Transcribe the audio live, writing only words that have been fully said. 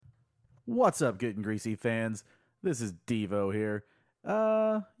What's up, Getting Greasy fans? This is Devo here.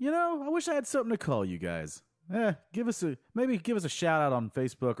 I wish I had something to call you guys. Give us a shout out on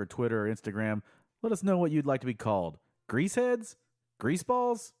Facebook or Twitter or Instagram. Let us know what you'd like to be called. Greaseheads?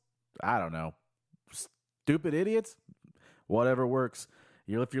 Greaseballs? I don't know. Stupid idiots? Whatever works.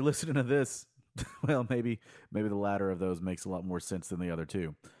 If you're listening to this, well, maybe the latter of those makes a lot more sense than the other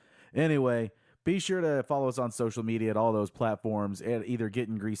two. Anyway, be sure to follow us on social media at all those platforms at either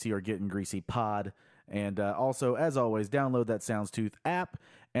Getting Greasy or Getting Greasy Pod. And also, as always, download that Soundstooth app.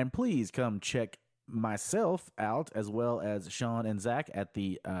 And please come check myself out as well as Sean and Zach at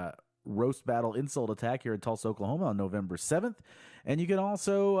the Roast Battle Insult Attack here in Tulsa, Oklahoma on November 7th. And you can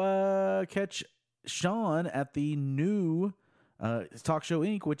also catch Sean at the new Talk Show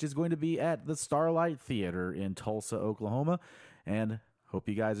Inc., which is going to be at the Starlight Theater in Tulsa, Oklahoma. And hope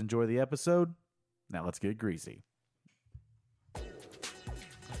you guys enjoy the episode. Now let's get greasy.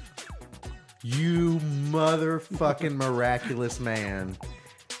 You motherfucking miraculous man.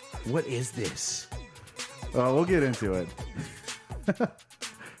 What is this? Oh, we'll get into it.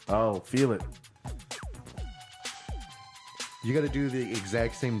 Oh, feel it. You got to do the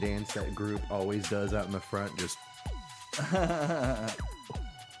exact same dance that group always does out in the front. Just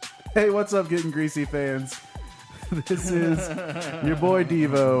Hey, what's up, Getting Greasy fans? This is your boy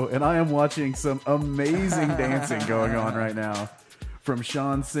Devo, and I am watching some amazing dancing going on right now from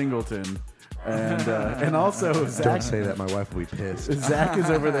Sean Singleton. And also Zach. don't say that. My wife will be pissed. Zach is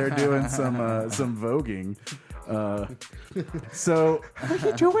over there doing some voguing. So How are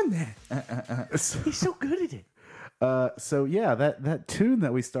you doing that? He's so good at it. So yeah, that tune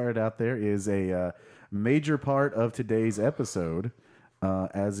that we started out there is a major part of today's episode,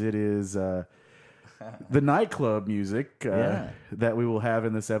 as it is the nightclub music that we will have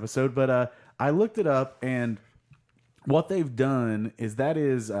in this episode. But I looked it up, and what they've done is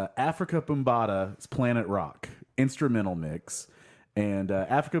Africa Bambaata's Planet Rock instrumental mix. And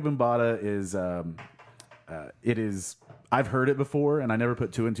Africa Bambaataa is I've heard it before, and I never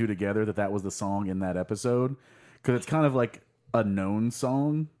put two and two together that was the song in that episode, because it's kind of like a known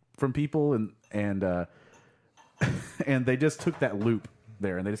song from people, and and they just took that loop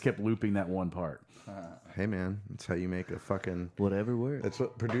there, and they just kept looping that one part. Hey, man. That's how you make a fucking... Whatever works. That's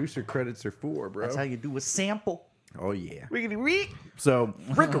what producer credits are for, bro. That's how you do a sample. Oh, yeah. So,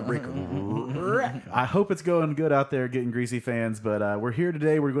 I hope it's going good out there, Getting Greasy fans. But we're here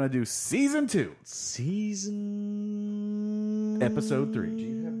today. We're going to do season 2, episode 3. Do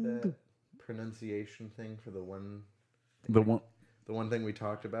you have that pronunciation thing for the one thing we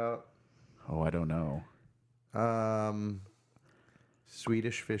talked about? Oh, I don't know.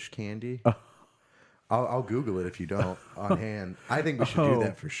 Swedish fish candy. I'll Google it if you don't on hand. I think we should do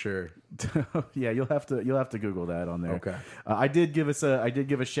that for sure. Yeah, you'll have to Google that on there. Okay. I did give a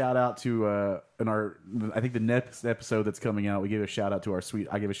shout out to I think the next episode that's coming out, I gave a shout out to our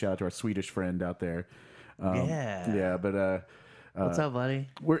Swedish friend out there. Yeah, but What's up, buddy?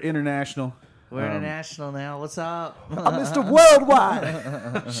 we're international. We're international now. What's up? I'm Mr.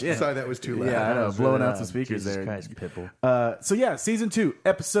 Worldwide. Shit. Sorry, that was too loud. Yeah, I know, was blowing really out some loud. speakers Jesus there. Christ, Pitbull. So yeah, season 2,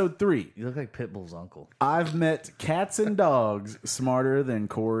 episode 3. You look like Pitbull's uncle. I've met cats and dogs smarter than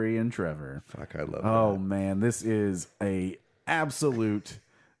Corey and Trevor. Fuck, I love Oh man, this is a absolute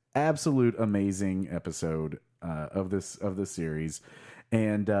amazing episode of this series,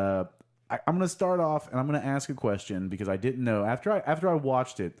 and I'm going to start off and I'm going to ask a question, because I didn't know after I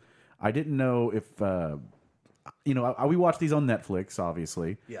watched it. I didn't know if, we watch these on Netflix,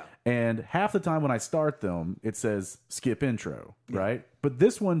 obviously. Yeah. And half the time when I start them, it says skip intro, right? But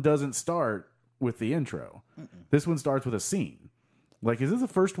this one doesn't start with the intro. This one starts with a scene. Like, is this the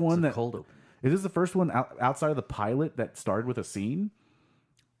first one Cold open. Is this the first one outside of the pilot that started with a scene?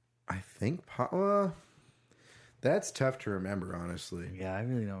 I think that's tough to remember, honestly. Yeah, I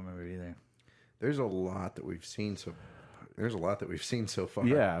really don't remember either. There's a lot that we've seen so far.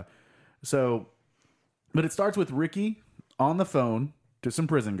 Yeah. So, but it starts with Ricky on the phone to some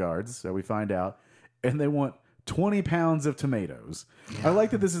prison guards that we find out, and they want 20 pounds of tomatoes. Yeah. I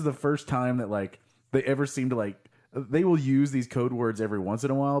like that this is the first time that they ever seem to they will use these code words every once in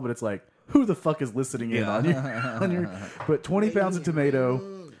a while, but it's like, who the fuck is listening in on your but 20 pounds of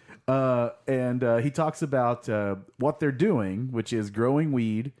tomato. And he talks about what they're doing, which is growing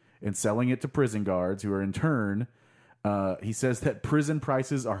weed and selling it to prison guards, who are in turn, he says that prison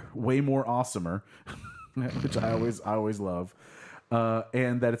prices are way more awesomer, which I always love,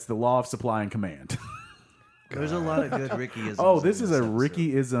 and that it's the law of supply and command. There's a lot of good Rickyisms. Oh, this is a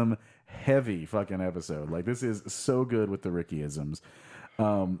Rickyism heavy fucking episode. Like, this is so good with the Rickyisms.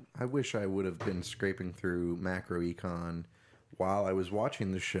 I wish I would have been scraping through macroecon while I was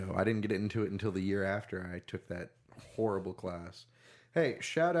watching the show. I didn't get into it until the year after I took that horrible class. Hey,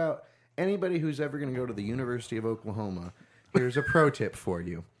 shout out anybody who's ever going to go to the University of Oklahoma. Here's a pro tip for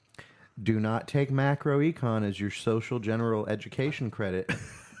you. Do not take macroecon as your social general education credit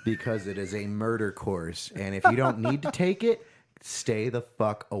because it is a murder course. And if you don't need to take it, stay the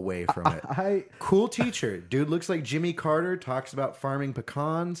fuck away from it. Cool teacher. Dude looks like Jimmy Carter, talks about farming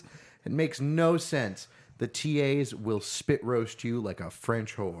pecans. It makes no sense. The TAs will spit roast you like a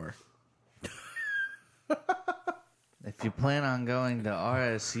French whore. If you plan on going to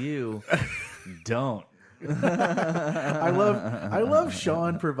RSU, don't. I love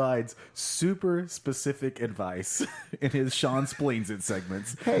Sean provides super specific advice in his Sean Splains It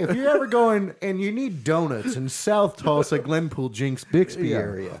segments. Hey, if you're ever going and you need donuts in South Tulsa, Glenpool, Jinx, Bixby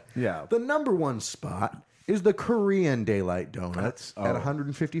area, the number one spot is the Korean Daylight Donuts at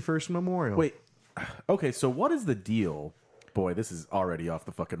 151st Memorial. Wait, okay, so what is the deal? Boy, this is already off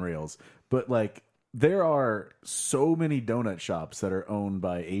the fucking rails. But like, there are so many donut shops that are owned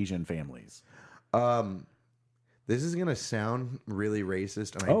by Asian families. This is gonna sound really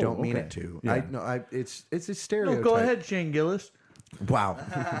racist, and I don't mean it to. Yeah. It's a stereotype. Go ahead, Shane Gillis. Wow.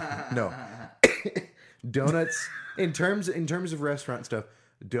 No. Donuts in terms of restaurant stuff,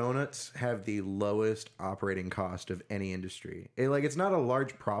 donuts have the lowest operating cost of any industry. It's not a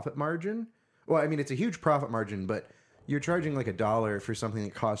large profit margin. Well, I mean, it's a huge profit margin, but you're charging like $1 for something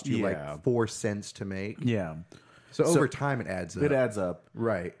that cost you like 4 cents to make. Yeah. So over time it adds up. It adds up.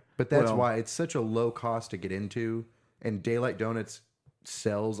 Right. But that's why it's such a low cost to get into, and Daylight Donuts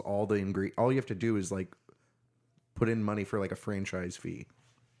sells all the ingredients. All you have to do is like put in money for like a franchise fee.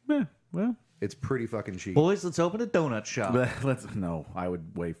 Yeah, well, it's pretty fucking cheap. Boys, let's open a donut shop. No, I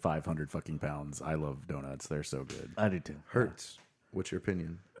would weigh 500 fucking pounds. I love donuts. They're so good. I do too. Hurts. What's your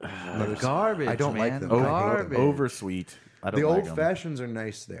opinion? Garbage. I don't like man. them. Garbage. Over sweet. I don't The like old 'em. fashions are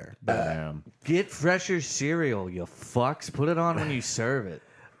nice there. Get fresher cereal, you fucks. Put it on when you serve it.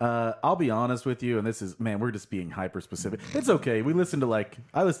 I'll be honest with you, and this is, man, we're just being hyper specific. It's okay. I listen to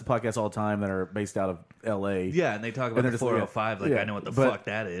podcasts all the time that are based out of LA. Yeah, and they talk about they're the just like, 405 like I know what the fuck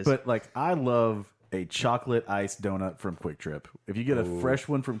that is. But like, I love a chocolate iced donut from Quick Trip. If you get a fresh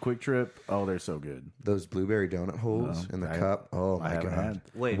one from Quick Trip, oh, they're so good. Those blueberry donut holes in the cup. Oh my haven't god! had.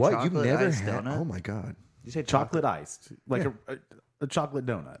 Wait, what you've chocolate never iced had? donut? Oh my god! You say Chocolate iced, like a chocolate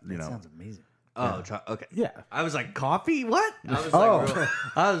donut. You know, Sounds amazing. Oh, okay. yeah, I was like, coffee? What? I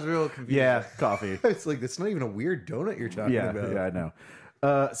was real confused. yeah, coffee. It's like it's not even a weird donut you're talking Yeah, about. yeah, I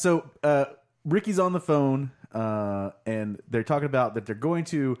know. So Ricky's on the phone, and they're talking about that they're going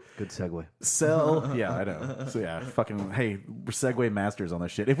to Good segue. sell. Yeah, I know. So yeah, fucking hey, we're segue masters on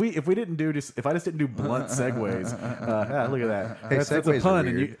this shit. If I just didn't do blunt segues, look at that. Hey, that's a segues are pun,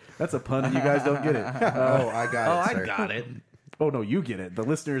 and weird. that's a pun, and you guys don't get it. Oh, I got it. I sir. got it. Oh no, you get it. The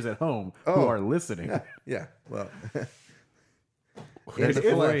listeners at home who are listening. Yeah. Well,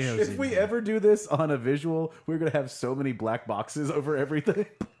 If we ever do this on a visual, we're gonna have so many black boxes over everything.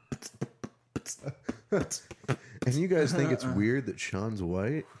 and you guys think it's weird that Sean's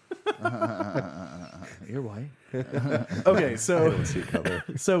white? You're white. Okay, so See color.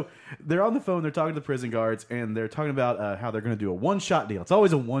 so they're on the phone. They're talking to the prison guards, and they're talking about how they're going to do a one-shot deal. It's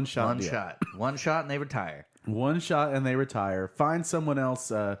always a one-shot deal. One shot, and they retire. One shot, and they retire. Find someone else.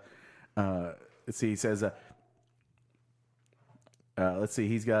 Let's see. He says, let's see.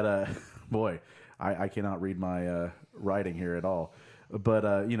 He's got a boy. I cannot read my writing here at all.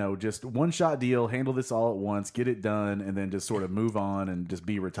 But just one-shot deal. Handle this all at once. Get it done, and then just sort of move on and just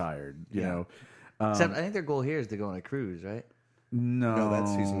be retired. You know. Except I think their goal here is to go on a cruise, right? No, that's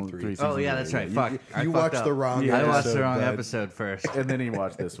season 3. Oh yeah, that's right. Fuck, I You fucked watched up. the wrong I watched episode, the wrong bud. episode first, And then he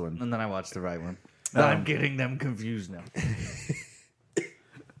watched this one. and then I watched the right one. I'm getting them confused now.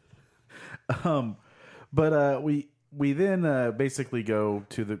 But we then basically go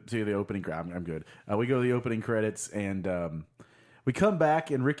to the opening. I'm good. We go to the opening credits, and we come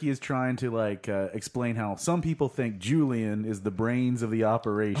back, and Ricky is trying to explain how some people think Julian is the brains of the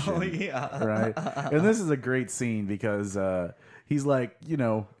operation. Oh, yeah. Right. And this is a great scene because he's like,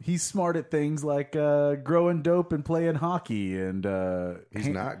 he's smart at things like growing dope and playing hockey, and He's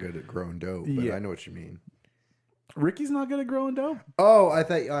not good at growing dope, but Yeah. I know what you mean. Ricky's not good at growing dope. Oh,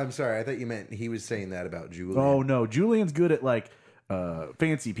 I'm sorry. I thought you meant he was saying that about Julian. Oh no, Julian's good at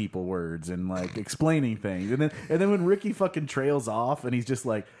fancy people words and explaining things, and then when Ricky fucking trails off and he's just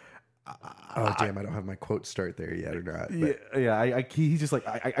like, Oh damn! I don't have my quote start there yet or not. But he's just like,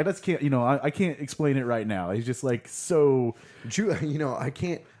 I just can't, I can't explain it right now. He's just like so. I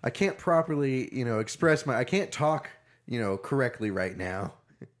can't properly, express I can't talk, correctly right now.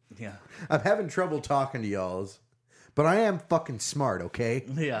 Yeah. I'm having trouble talking to y'all's, but I am fucking smart, okay?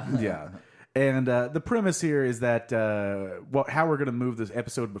 Yeah. Yeah. And the premise here is that how we're going to move this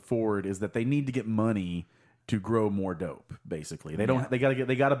episode forward is that they need to get money to grow more dope. Basically, they don't. They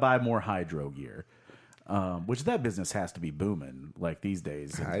got to buy more hydro gear, which that business has to be booming like these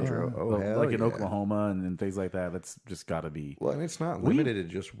days. Hydro, like in yeah. Oklahoma and things like that. That's just got to be. Well, and it's not limited to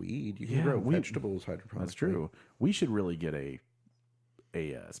just weed. You can grow vegetables hydroponically. That's true. We should really get a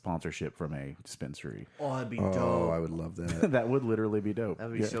sponsorship from a dispensary. Oh, that'd be Oh, dope. I would love that. That would literally be dope.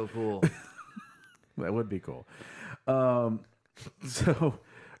 That'd be so cool. That would be cool. So,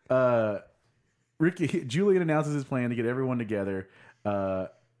 Julian announces his plan to get everyone together,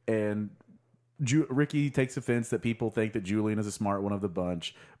 and Ricky takes offense that people think that Julian is a smart one of the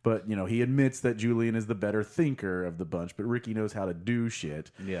bunch, but he admits that Julian is the better thinker of the bunch. But Ricky knows how to do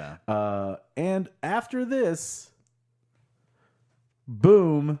shit. Yeah. And after this,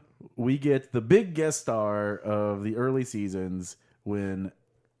 boom, we get the big guest star of the early seasons when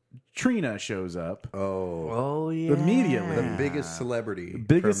Trina shows up. Oh yeah. Immediately. The biggest celebrity.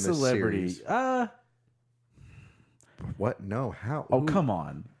 Biggest from this celebrity. series. What? No. How? Oh, Who? come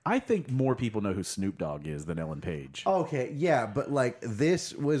on. I think more people know who Snoop Dogg is than Ellen Page. Okay, yeah, but like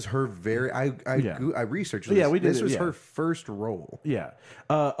this was her very. I researched this. Yeah, we did This it, was yeah. her first role, Yeah.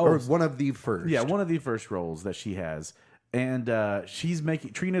 or one of the first. Yeah, one of the first roles that she has. And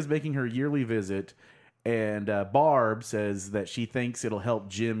Trina's making her yearly visit, and Barb says that she thinks it'll help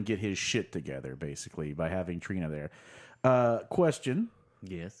Jim get his shit together, basically, by having Trina there. Question.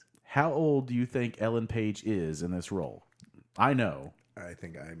 Yes. How old do you think Ellen Page is in this role? I know. I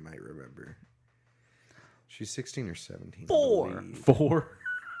think I might remember. She's 16 or 17. I 4. believe. 4?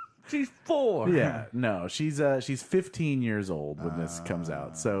 She's 4. Yeah, no, she's 15 years old when this comes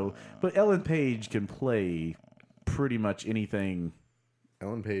out. So, but Ellen Page can play pretty much anything.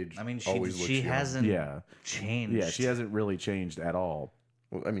 Ellen Page. I mean, always looks she young. hasn't Yeah, changed. yeah, she hasn't really changed at all.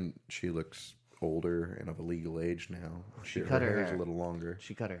 Well, I mean, she looks older and of a legal age now. Her cut her hair's hair. a little longer.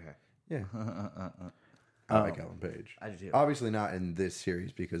 She cut her hair. Yeah, I like Ellen Page. I do too. Obviously not in this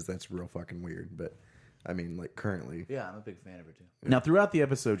series because that's real fucking weird. But I mean, like currently, Yeah, I'm a big fan of her too. Now, throughout the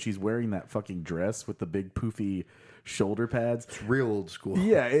episode, she's wearing that fucking dress with the big poofy shoulder pads. it's real old school.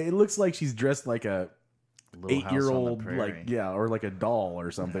 Yeah, it looks like she's dressed like a Little House on the 8-year-old, Prairie. or like a doll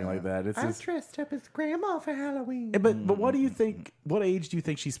or something like that. It's just, dressed up as grandma for Halloween. but what do you think? What age do you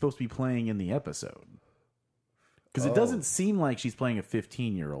think she's supposed to be playing in the episode? Because it doesn't seem like she's playing a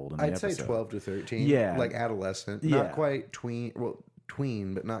 15-year-old in the I'd episode. say 12 to 13. Yeah. Like adolescent. Yeah. Not quite tween. Well,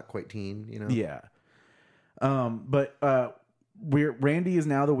 tween, but not quite teen, you know? Yeah. But Randy is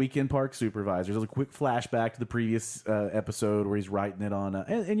now the weekend park supervisor. There's a quick flashback to the previous episode where he's writing it on.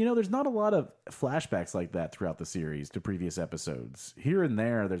 And there's not a lot of flashbacks like that throughout the series to previous episodes. Here and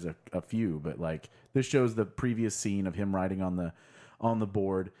there, there's a few, but like this shows the previous scene of him writing on the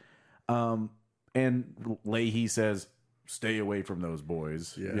board. And Leahy says, "Stay away from those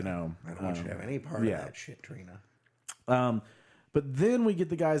boys." Yeah. You know, I don't want you to have any part yeah. of that shit, Trina. But then we get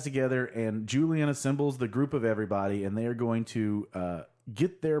the guys together, and Julian assembles the group of everybody, and they are going to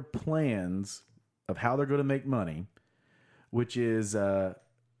get their plans of how they're going to make money, which is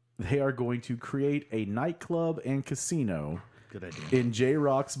they are going to create a nightclub and casino Good idea. in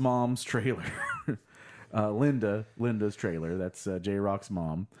J-Rock's mom's trailer. Linda's trailer. That's J-Rock's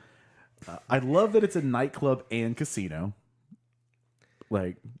mom. I love that it's a nightclub and casino.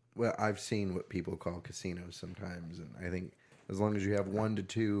 Like, Well, I've seen what people call casinos sometimes, and I think as long as you have 1 to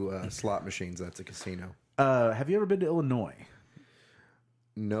 2 slot machines, that's a casino. have you ever been to Illinois?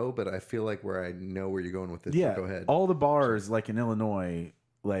 No, but I feel like where I know where you're going with this. Yeah, So go ahead. all the bars like in Illinois,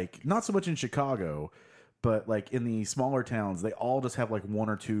 like not so much in Chicago, but like in the smaller towns, they all just have like 1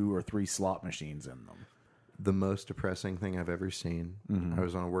 or 2 or 3 slot machines in them. The most depressing thing I've ever seen. I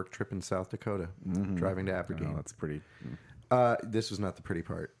was on a work trip in South Dakota, driving to Aberdeen. Oh, that's pretty. This was not the pretty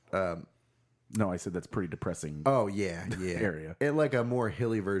part. No, I said that's pretty depressing. Oh yeah, yeah. Area. It like a more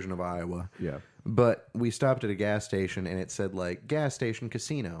hilly version of Iowa. Yeah. But we stopped at a gas station and it said like gas station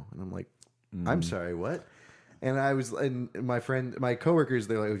casino, and I'm like, I'm sorry, what? And my coworkers,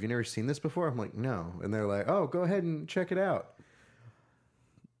 they're like, have you never seen this before? I'm like, no. And they're like, oh, go ahead and check it out.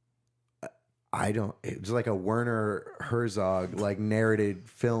 It was like a Werner Herzog like narrated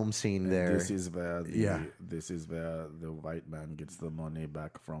film scene there. This is where the white man gets the money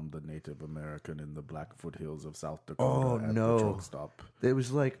back from the Native American in the Black foothills of South Dakota. Oh, at no. the truck stop. It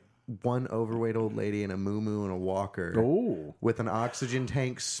was like one overweight old lady in a muumuu and a walker Oh, with an oxygen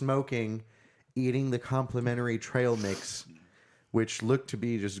tank, smoking, eating the complimentary trail mix, which looked to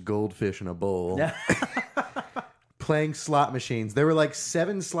be just goldfish in a bowl. playing slot machines. There were like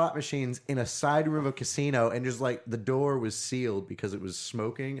 7 slot machines in a side room of a casino, and just like the door was sealed because it was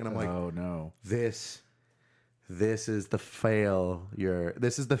smoking. And I'm like, Oh no. this is the failure.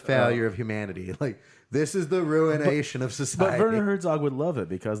 This is the failure of humanity. Like, this is the ruination of But society. Werner Herzog would love it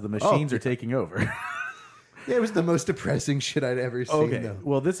because the machines are taking over. It was the most depressing shit I'd ever seen. Okay. Though.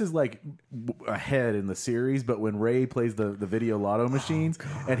 Well, this is like ahead in the series, but when Ray plays the video lotto machines,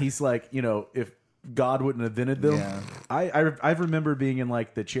 and he's like, you know, if God wouldn't have invented them, Yeah. I remember being in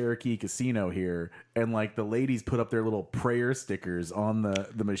like the Cherokee Casino here, and like the ladies put up their little prayer stickers on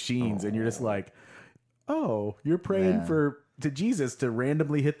the machines, and you're just like, oh, you're praying Yeah. to Jesus to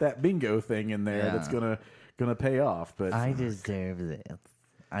randomly hit that bingo thing in there Yeah. that's gonna pay off. But I deserve this.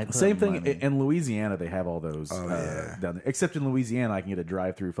 I put same thing money. in Louisiana. They have all those down there. Except in Louisiana, I can get a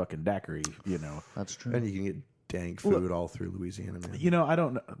drive-through fucking daiquiri. You know, That's true. And you can get dank food all through Louisiana, man. you know. I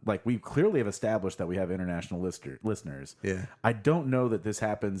don't know. Like we clearly have established that we have international listeners. Yeah. I don't know that this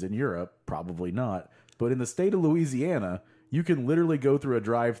happens in Europe. Probably not. But in the state of Louisiana, you can literally go through a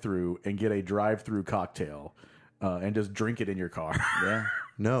drive-through and get a drive-through cocktail and just drink it in your car. Yeah.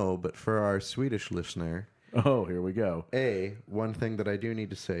 No, but for our Swedish listener, Oh, here we go. one thing that I do need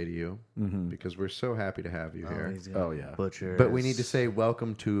to say to you, because we're so happy to have you here, He's gonna Oh, yeah. Butcher. but we need to say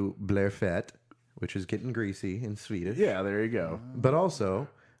welcome to Blärfett, which is getting greasy in Swedish. Yeah, there you go. But also,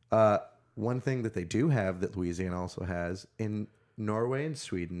 one thing that they do have that Louisiana also has in Norway and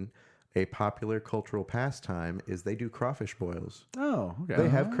Sweden, a popular cultural pastime is they do crawfish boils. Oh, okay. They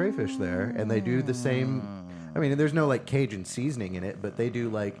have crayfish there, and they do the same. I mean, there's no like Cajun seasoning in it, but they do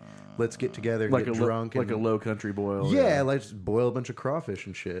like let's get together, like get a drunk, like a and low country boil. yeah, let's boil a bunch of crawfish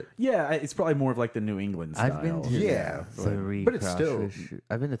and shit. Yeah, it's probably more of like the New England style. I've been to Yeah, 3 but it's still- crawfish.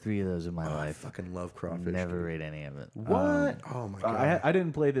 I've been to 3 of those in my I life. fucking love crawfish. Never ate any of it. What? Oh my god! I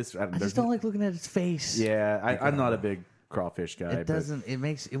didn't play this. I just don't like looking at its face. Yeah, I'm not a big crawfish guy. It doesn't. It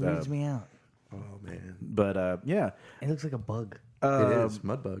weeds me out. oh man, But yeah. It looks like a bug. it is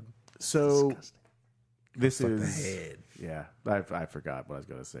mudbug. So Disgusting. this Fuck the is head. yeah. I forgot what I was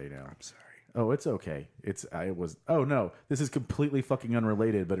going to say now. I'm sorry. Oh, it's okay. Oh no, this is completely fucking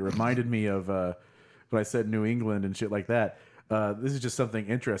unrelated. But it reminded me of when I said New England and shit like that. This is just something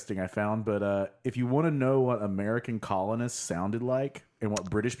interesting I found. But if you want to know what American colonists sounded like and what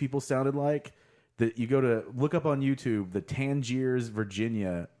British people sounded like, that you go to look up on YouTube the Tangiers,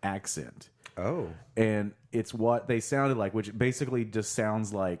 Virginia accent, Oh, and it's what they sounded like, which basically just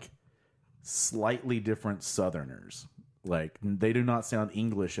sounds like slightly different Southerners. Like they do not sound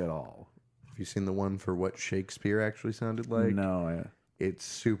English at all. have you seen the one for what Shakespeare actually sounded like? No. It's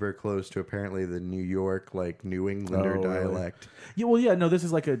super close to apparently the New York, like New Englander Oh, really? dialect. Yeah, well, yeah, no, this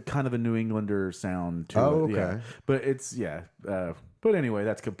is like a kind of a New Englander sound to Oh, it. Yeah. okay. But it's, yeah. But anyway,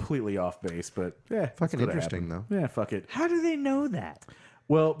 that's completely off base. But yeah, Fucking it's gonna interesting, happen. though. Yeah, fuck it. How do they know that?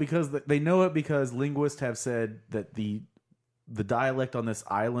 Well, because they know it because linguists have said that the dialect on this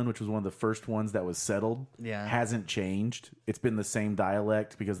island, which was one of the first ones that was settled, Yeah. hasn't changed. It's been the same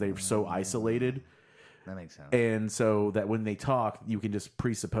dialect because they're so isolated. That makes sense. And so that when they talk, you can just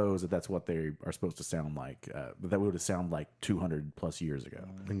presuppose that that's what they are supposed to sound like. That would have sounded like 200 plus years ago.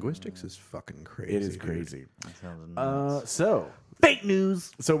 Linguistics is fucking crazy. It is dude. crazy. That sounds nuts. So Fake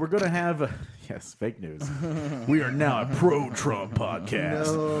news. we're going to have, yes, fake news. We are now a pro-Trump podcast.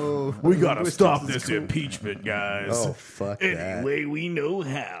 No. We got to Linguistics stop is this cool. impeachment, guys. Oh, fuck that. we know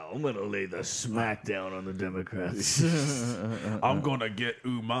how. I'm gonna lay the smackdown on the Democrats. I'm going to get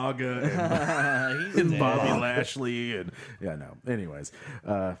Umaga and Bobby Lashley and yeah, no. Anyways,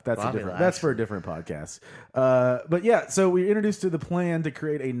 that's for a different podcast. But yeah, so we're introduced to the plan to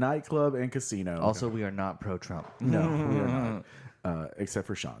create a nightclub and casino. Also, we are not pro-Trump. no, we are not. Except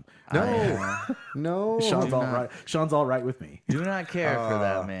for Sean. No. No. Sean's all right. Sean's all right with me. Do not care for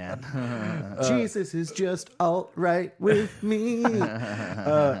that man. Jesus is just all right with me.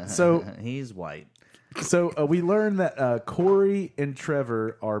 So He's white. we learned that Corey and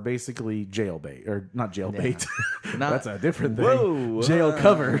Trevor are basically jailbait, or not jailbait. That's a different thing. Whoa. Jail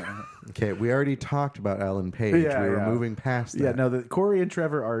cover. Okay, we already talked about Ellen Page. Yeah, we were yeah. moving past that. Yeah, no, the Corey and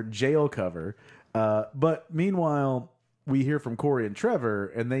Trevor are jail cover. But meanwhile, we hear from Corey and Trevor,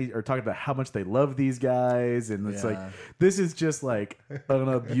 and they are talking about how much they love these guys, and it's like this is just like an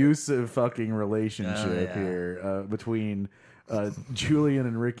abusive fucking relationship here between Julian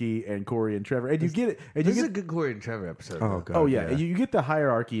and Ricky and Corey and Trevor, and you get it. And This you is get a good Corey and Trevor episode. Oh, God. oh yeah, you get the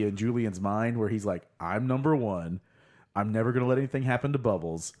hierarchy in Julian's mind where he's like, I'm number one. I'm never gonna let anything happen to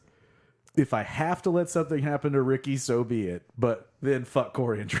Bubbles. If I have to let something happen to Ricky, so be it. But then fuck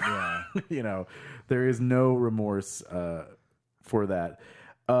Corey and Trevor. You know, there is no remorse for that.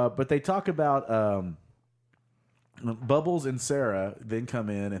 But they talk about Bubbles and Sarah then come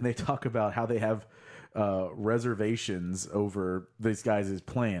in and they talk about how they have reservations over these guys'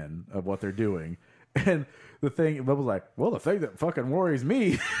 plan of what they're doing. And the thing, Bubbles like, well, the thing that fucking worries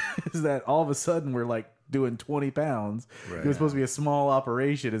me is that all of a sudden we're like doing 20 pounds. Right. It was supposed to be a small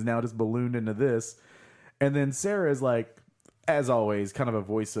operation, is now just ballooned into this. And then Sarah is like, as always, kind of a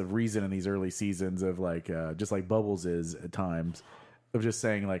voice of reason in these early seasons of like, just like Bubbles is at times, of just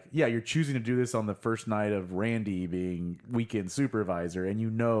saying like, yeah, you're choosing to do this on the first night of Randy being weekend supervisor, and you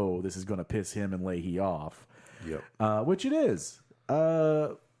know this is going to piss him and Leahy off. Yep. Which it is.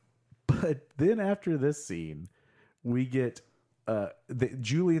 But then after this scene, we get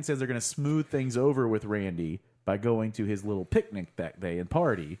Julian says they're going to smooth things over with Randy by going to his little picnic that day and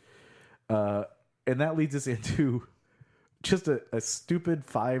party. And that leads us into just a stupid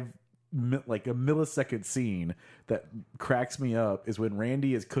a millisecond scene that cracks me up is when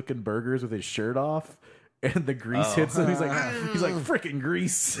Randy is cooking burgers with his shirt off and the grease hits him. He's like freaking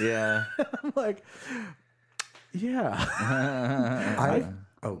grease. Yeah. I'm like, yeah.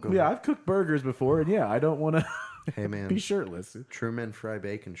 Go Yeah, ahead. I've cooked burgers before, and yeah, I don't want to Hey, man. be shirtless. True men fry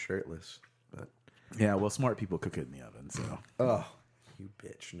bacon shirtless. But Yeah, well, smart people cook it in the oven, so. oh, you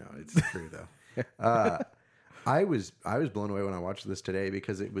bitch! No, it's true though. I was blown away when I watched this today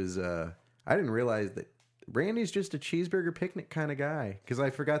because it was. I didn't realize that Randy's just a cheeseburger picnic kind of guy because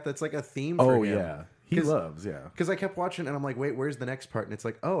I forgot that's like a theme. For Oh, him. yeah. He loves, yeah. Because I kept watching and I'm like, wait, where's the next part? And it's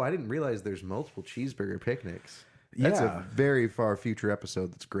like, oh, I didn't realize there's multiple cheeseburger picnics. That's Yeah. a very far future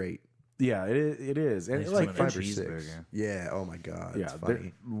episode. That's great. Yeah, it is. And It's like, like 5 or cheeseburger. 6. Yeah. Oh my god. yeah, It's there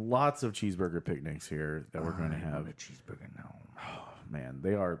funny. lots of cheeseburger picnics here that we're going to have. A cheeseburger now. Man,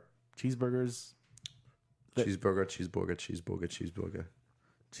 they are cheeseburgers. Cheeseburger, cheeseburger, cheeseburger, cheeseburger,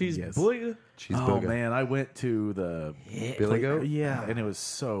 Cheeseburger. cheeseburger. Oh, man, I went to the Billy Goat. Yeah, and it was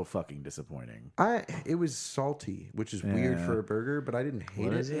so fucking disappointing. It was salty, which is weird for a burger, but I didn't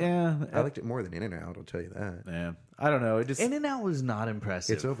hate it. Yeah, I liked it more than In-N-Out. I'll tell you that. yeah. I don't know. It just In-N-Out was not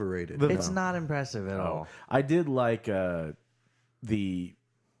impressive. It's overrated. It's not impressive at all. I did like the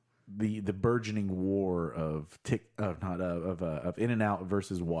burgeoning war of In-N-Out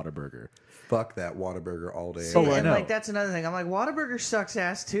versus Whataburger. Fuck that Whataburger all day. Oh, I and know. like that's another thing. I'm like, Whataburger sucks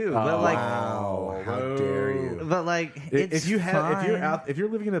ass too. But like, Wow, how dare you? but like, it's If fine. if you're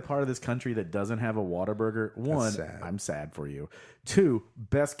living in a part of this country that doesn't have a Whataburger, one, sad. I'm sad for you. Two,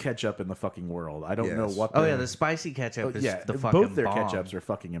 best ketchup in the fucking world. I don't know Yes. what. Oh yeah, the spicy ketchup is yeah, the fucking both their bomb. ketchups are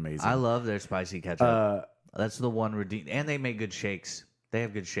fucking amazing. I love their spicy ketchup. That's the one and they make good shakes. They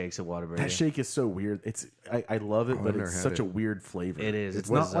have good shakes at Whataburger. that shake is so weird. I love it, but never it's had such it. a weird flavor. It is. It's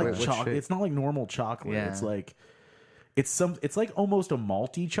What not is like it? What chocolate. shake? It's not like normal chocolate. Yeah. It's like it's like almost a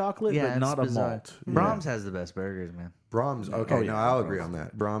malty chocolate, yeah, but it's not a bizarre. malt. Brahms has the best burgers, man. Brahms. Okay, Oh, no, yeah, I'll agree on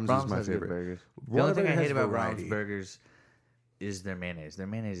that. Brahms Brahms is my has good favorite. burgers. The only thing I Whataburger hate has about variety. Brahms burgers is their mayonnaise. Their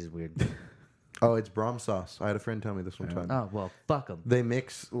mayonnaise is weird. Oh, it's Brahms sauce. I had a friend tell me this one time. Oh well, fuck them. They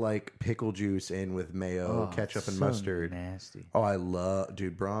mix like pickle juice in with mayo, ketchup, and mustard. Nasty. Oh, I love,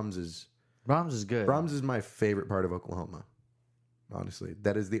 dude. Brahms is good. Brahms is my favorite part of Oklahoma. Honestly,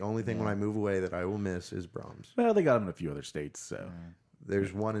 that is the only thing when I move away that I will miss is Brahms. Well, they got them in a few other states, so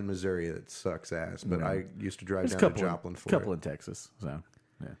There's one in Missouri that sucks ass, but I used to drive there's a down to couple, Joplin for couple it. in Texas. So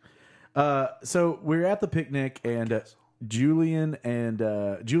yeah. So we're at the picnic, and Julian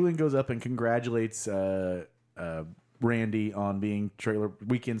goes up and congratulates Randy on being trailer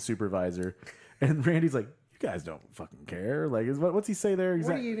weekend supervisor, and Randy's like, "You guys don't fucking care." Like, what's he say there? He's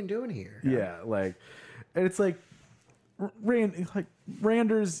What like, are you even doing here? yeah, like, and it's like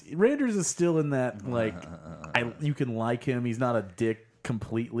Randers is still in that like you can like him. He's not a dick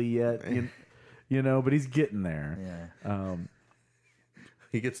completely yet, you know, but he's getting there. Yeah.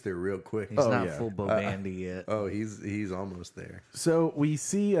 He gets there real quick. He's not yeah. full Bobandy yet. Oh, he's almost there. So we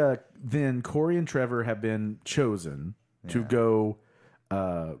see then Corey and Trevor have been chosen to go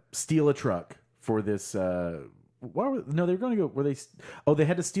steal a truck for this. They were going to go. They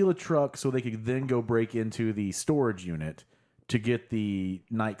had to steal a truck so they could then go break into the storage unit to get the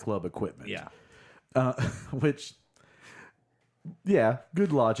nightclub equipment. Yeah. Which, yeah,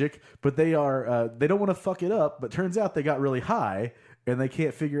 good logic. But they don't want to fuck it up. But turns out they got really high and they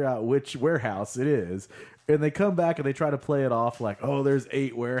can't figure out which warehouse it is. And they come back and they try to play it off like, oh, there's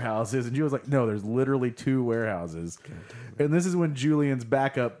 8 warehouses. And Julian's like, no, there's literally 2 warehouses. And this is when Julian's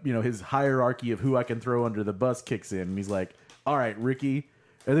backup, his hierarchy of who I can throw under the bus kicks in. And he's like, all right, Ricky.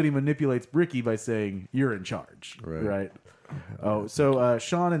 And then he manipulates Ricky by saying, you're in charge. Right? Oh, so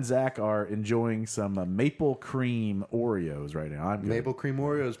Sean and Zach are enjoying some maple cream Oreos right now. I'm good. Maple cream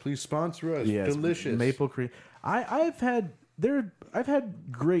Oreos, please sponsor us. Yes, Delicious. maple cream. I've had I've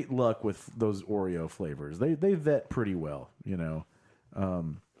had great luck with those Oreo flavors. They vet pretty well, you know.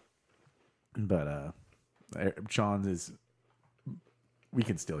 But Sean is. We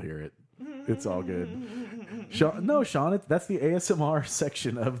can still hear it. It's all good. Sean, that's the ASMR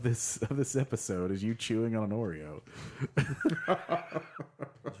section of this episode. Is you chewing on an Oreo?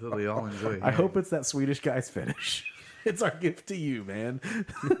 That's what we all enjoy. I hope it's that Swedish guy's finish. It's our gift to you, man.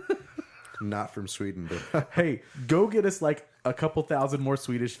 Not from Sweden, but Hey, go get us like a couple thousand more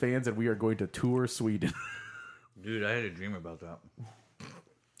Swedish fans, and we are going to tour Sweden. Dude, I had a dream about that.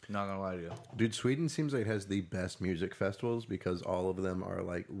 Not gonna lie to you. dude, Sweden seems like it has the best music festivals because all of them are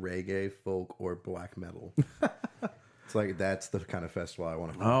like reggae, folk, or black metal. It's like that's the kind of festival I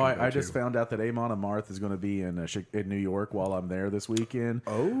want to. Oh, I just found out that Amon Amarth is going to be in New York while I'm there this weekend.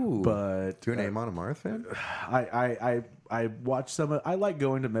 Oh, but you're an Amon Amarth fan? I watch some. I like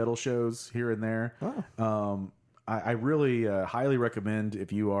going to metal shows here and there. Oh. I really highly recommend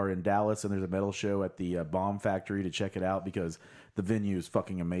if you are in Dallas and there's a metal show at the Bomb Factory to check it out because the venue is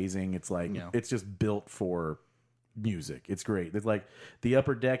fucking amazing. It's like it's just built for music. It's great. It's like the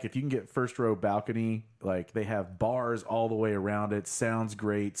upper deck. If you can get first row balcony, like they have bars all the way around it. Sounds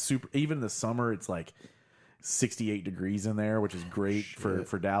great. Super. Even in the summer, it's like 68 degrees in there, which is great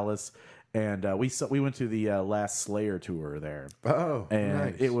for Dallas. And we went to the last Slayer tour there. Oh, and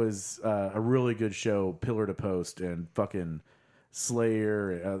nice. it was a really good show, pillar to post, and fucking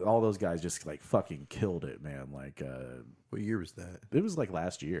Slayer, all those guys just like fucking killed it, man. Like, What year was that? it was like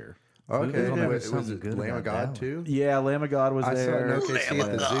last year. Okay, on there. was Something it good Lamb of about God that too? Yeah, Lamb of God was I saw there. an OKC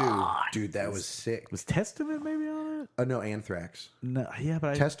at the zoo. Dude, that was sick. Was Testament maybe on it? No, Anthrax. No, yeah,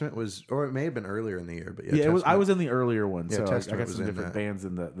 but Testament was, or it may have been earlier in the year, but yeah, it was. I Testament- was in the earlier one, Yeah, so I Testament got was some in different that. bands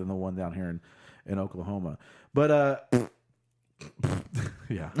than the one down here in Oklahoma. But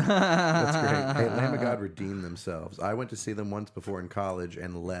yeah, that's great. Hey, Lamb of God redeemed themselves. I went to see them once before in college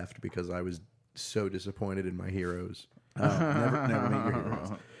and left because I was so disappointed in my heroes. Never meet your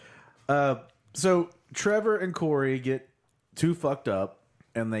heroes. So Trevor and Corey get too fucked up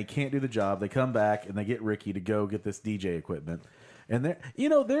and they can't do the job. They come back and they get Ricky to go get this DJ equipment. And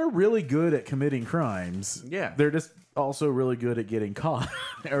they're really good at committing crimes. Yeah. They're just also really good at getting caught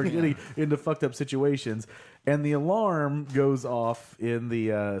or getting into fucked up situations. And the alarm goes off in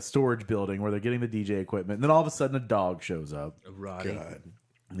the storage building where they're getting the DJ equipment. And then all of a sudden a dog shows up. Roddy. God.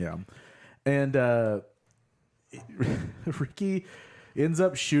 Yeah. And Ricky ends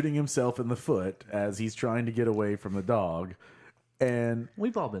up shooting himself in the foot as he's trying to get away from the dog. And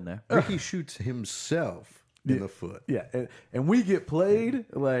We've all been there. Ricky shoots himself in the foot. yeah, and we get played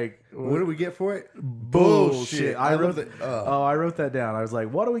like What do we get for it? bullshit. I wrote love it. I wrote that down. I was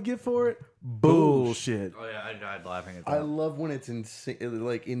like, what do we get for it? Bullshit. Oh yeah, I died laughing at that. I love when it's in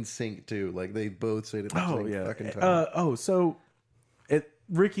sync too. Like they both say it at the Oh same yeah. fucking time. So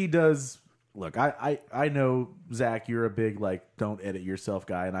Ricky does. Look, I know, Zach, you're a big, like, don't edit yourself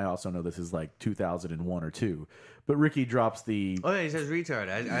guy, and I also know this is, like, 2001 or 2. But Ricky drops the... Oh yeah, he says retard.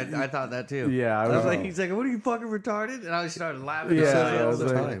 I thought that too. Yeah, I was like, he's like, what are you fucking retarded? And I started laughing. Yeah, Says at it I all was the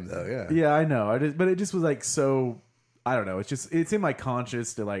like- time though. Yeah. Yeah, I know. But it just was, like, so... I don't know. It's in my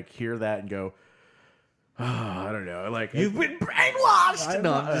conscience to, like, hear that and go... Oh, I don't know. Like... You've been brainwashed.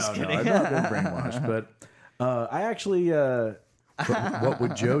 No, I'm just kidding. I've not been brainwashed. But I actually... What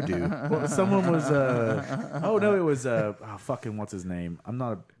would Joe do? Well, someone was. Oh no, it was. Fucking what's his name? I'm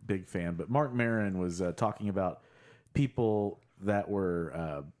not a big fan, but Mark Maron was talking about people that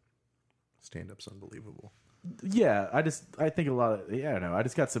were. Stand up's unbelievable. Yeah, I think a lot of. Yeah, I don't know. I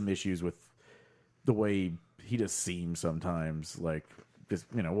just got some issues with the way he just seems sometimes. Like just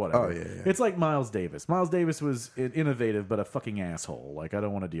whatever. Oh, yeah. It's like Miles Davis. Miles Davis was innovative, but a fucking asshole. Like I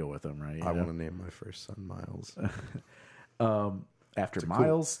don't want to deal with him. Right? You I know? want to name my first son Miles. After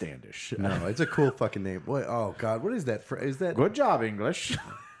Miles Standish. No, it's a cool fucking name. What? Oh God, what is that? Is that Good job, English.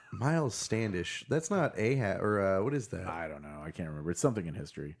 Miles Standish? That's not Ahab or what is that? I don't know. I can't remember. It's something in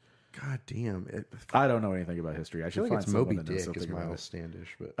history. God damn it! I don't know anything about history. I I should feel like find it's someone Moby that knows Dick something is about Miles it.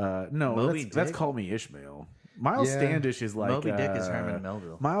 Standish, but No, Moby that's Dick? Call Me Ishmael. Miles Yeah. Standish is like Moby Dick is Herman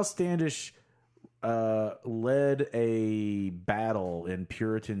Melville. Miles Standish led a battle in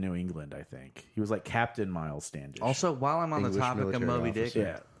Puritan New England. I think he was like Captain Miles Standish. Also, while I'm on the English topic of military Moby Dick, officer.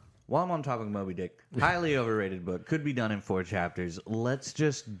 yeah. While I'm on topic of Moby Dick, highly overrated book. Could be done in 4 chapters. Let's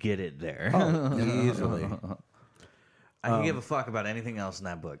just get it there. easily. I can give a fuck about anything else in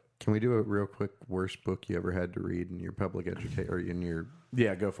that book. Can we do a real quick worst book you ever had to read in your public education or in your?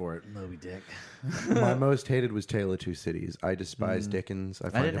 Yeah, go for it. Moby Dick. My most hated was Tale of Two Cities. I despise Dickens. I I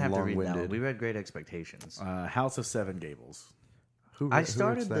find didn't him have to read that one. long-winded. We read Great Expectations. House of Seven Gables. Who I wrote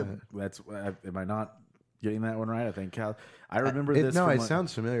started that? the. That's am I not getting that one right. I think I remember It this. from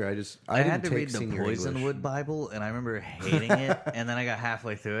sounds familiar. I had didn't to take read the senior Poisonwood English. Bible, and I remember hating it. And then I got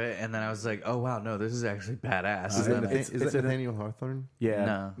halfway through it, and then I was like, "Oh wow, no, this is actually badass." Is And that, then is that Nathaniel Hawthorne? Yeah,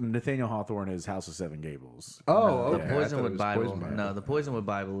 No. Nathaniel Hawthorne is House of Seven Gables. Oh, the okay. I thought it Poisonwood was Bible. Poison Bible. No, the Poisonwood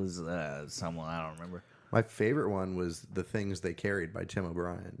Bible is someone I don't remember. My favorite one was The Things They Carried by Tim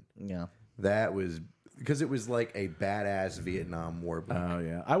O'Brien. Yeah. That was because it was like a badass Vietnam War book. Oh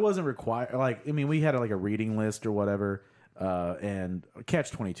yeah, I wasn't required. Like, I mean, we had like a reading list or whatever, and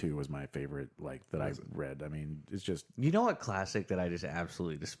Catch-22 was my favorite. Like that I read. I mean, it's just You know what classic that I just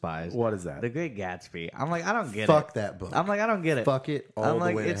absolutely despise? what is that? The Great Gatsby. I'm like, I don't get it. Fuck that book. I'm like, I don't get it. Fuck it all I'm the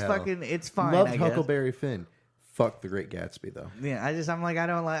like, way to it's hell. fucking, it's fine. Loved I guess. Huckleberry Finn. Fuck The Great Gatsby though. Yeah, I'm like, I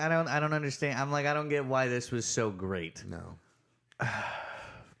don't understand. I'm like, I don't get why this was so great. No.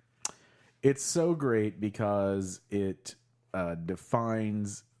 It's so great because it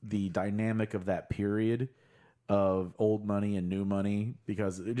defines the dynamic of that period of old money and new money.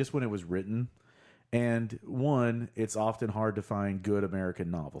 Because just when it was written, and one, it's often hard to find good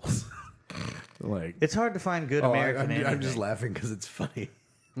American novels. Like, It's hard to find good American. I'm just anything. laughing because it's funny.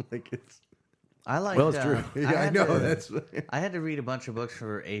 Like it's. I like. Well, it's true. Yeah, I know. That's. I had to read a bunch of books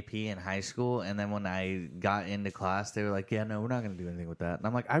for AP in high school, and then when I got into class, they were like, "Yeah, no, we're not going to do anything with that." And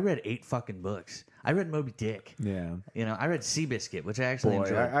I'm like, "I read 8 fucking books. I read Moby Dick. yeah. You know, I read Seabiscuit, which I actually Boy,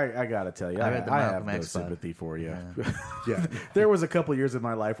 enjoyed." I gotta tell you, I I, read the I have Malcolm no X five. sympathy for you. Yeah. There was a couple years in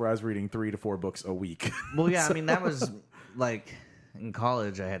my life where I was reading 3 to 4 books a week. Well, yeah, I mean that was like in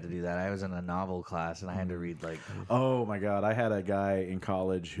college. I had to do that. I was in a novel class, and I had to read like. Oh my god, I had a guy in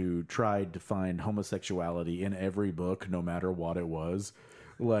college who tried to find homosexuality in every book, no matter what it was.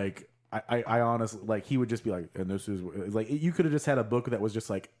 Like, I honestly, like, he would just be like, and this is like, you could have just had a book that was just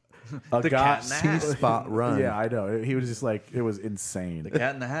like a The guy Cat in the Hat. Spot Run. Yeah, I know. He was just like, it was insane.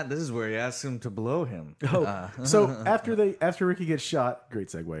 Cat in the Hat. This is where he asks him to blow him. Oh, so after Ricky gets shot, great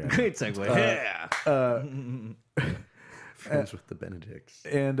segue. I know. Great segue. Yeah. Friends with the Benedicts.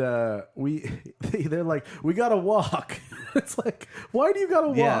 And they're like, we gotta walk. It's like, why do you gotta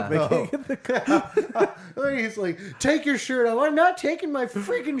walk? Yeah. They can't get the car. He's like, take your shirt off. I'm not taking my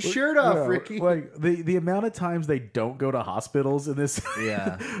freaking shirt off, Yeah, Ricky. Like the amount of times they don't go to hospitals in this.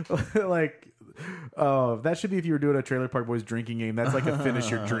 Yeah. Like, oh, that should be if you were doing a Trailer Park Boys drinking game. That's like a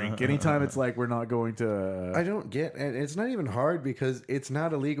finish your drink. Anytime it's like, we're not going to. I don't get, and it's not even hard because it's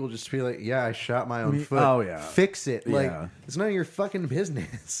not illegal just to be like, yeah, I shot my own foot. oh, yeah. Fix it. Like, Yeah. it's none of your fucking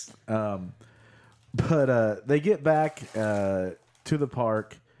business. But they get back to the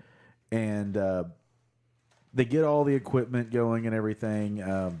park, and they get all the equipment going and everything,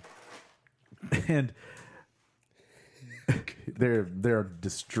 and they're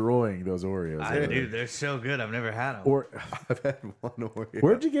destroying those Oreos. Dude, they're so good. I've never had them. Or I've had one Oreo.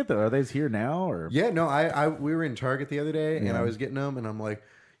 where'd you get them? Are they here now? Or Yeah, no, we were in Target the other day, and I was getting them, and I'm like,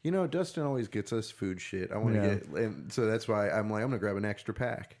 you know, Dustin always gets us food shit. I want to get, and so that's why I'm like, I'm gonna grab an extra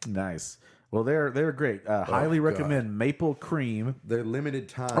pack. nice. Well, they're great. Highly God. recommend maple cream. They're limited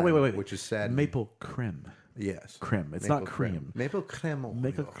time. Oh wait, which is sad. Maple creme. yes, Creme. It's Maple not cream. Maple creme. Oreo.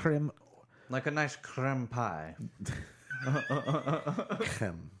 Maple creme. Like a nice creme pie.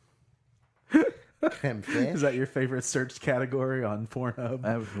 creme. Creme fraiche. Is that your favorite search category on Pornhub?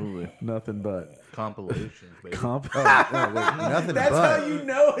 Absolutely. Nothing but Compilations, baby. comp. Oh, wait, nothing That's but. how you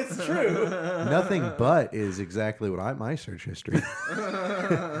know it's true. Nothing but is exactly what my search history.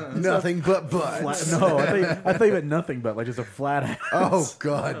 Nothing but butts. No, I think it nothing but like just a flat ass. Oh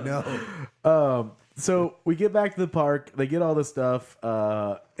God, no. So we get back to the park. They get all the stuff,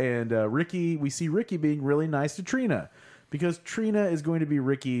 and Ricky. We see Ricky being really nice to Trina because Trina is going to be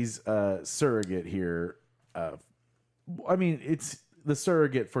Ricky's surrogate here. I mean, it's the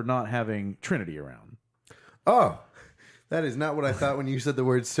surrogate for not having Trinity around. Oh, that is not what I thought when you said the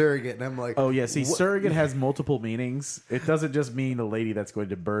word surrogate. And I'm like, Oh yeah, see, surrogate has multiple meanings. It doesn't just mean the lady that's going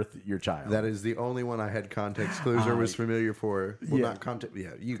to birth your child. that is the only one I had context clues or was familiar for. Well, yeah. not context.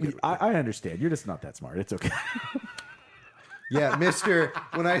 Yeah, you get it. I understand. You're just not that smart. It's okay. Yeah, Mister.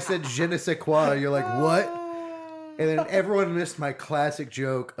 When I said je ne sais quoi, you're like, what? And then everyone missed my classic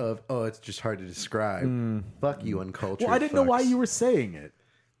joke of, oh, it's just hard to describe. Fuck you, uncultured. Well, I didn't know why fucks. you were saying it.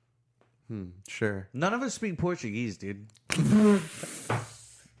 Sure. None of us speak Portuguese, dude.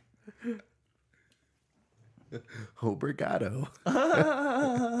 Obrigado.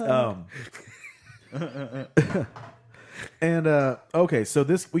 And okay, so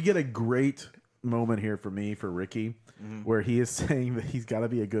we get a great moment here for me for Ricky, where he is saying that he's got to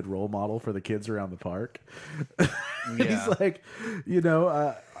be a good role model for the kids around the park. He's like, you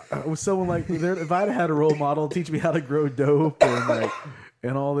know, was someone like, if I'd had a role model teach me how to grow dope and like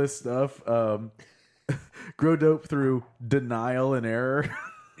and all this stuff. grow dope through denial and error.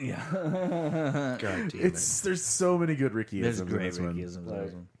 Yeah. God damn it. There's so many good Rickyisms. There's in great this one. Rickyisms. in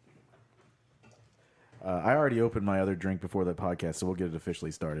this one. I already opened my other drink before the podcast, so we'll get it officially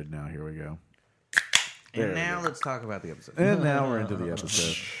started now. Here we go. There And we now go. let's talk about the episode. And now we're into the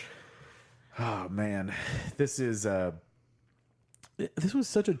episode. Oh man, this was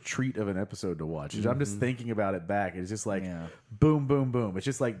such a treat of an episode to watch. I'm just thinking about it back. It's just like Yeah. boom, boom, boom. It's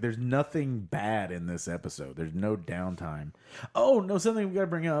just like there's nothing bad in this episode. There's no downtime. Oh no, something we got to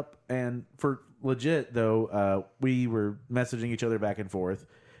bring up. And for legit though, we were messaging each other back and forth,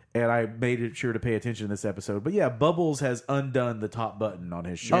 and I made it sure to pay attention in this episode. But yeah, Bubbles has undone the top button on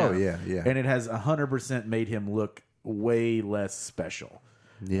his shirt. Oh, yeah. And it has 100% made him look way less special.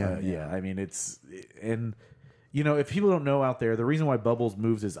 Yeah. I mean, and you know, if people don't know out there, the reason why Bubbles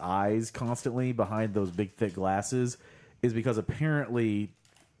moves his eyes constantly behind those big thick glasses is because apparently,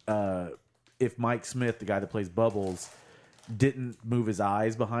 if Mike Smith, the guy that plays Bubbles, didn't move his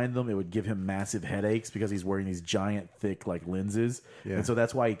eyes behind them, it would give him massive headaches because he's wearing these giant thick like lenses, Yeah. and so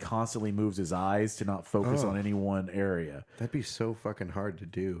that's why he constantly moves his eyes to not focus on any one area. That'd be so fucking hard to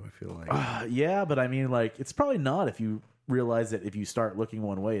do, I feel like. Yeah, but I mean, like, it's probably not if you realize that if you start looking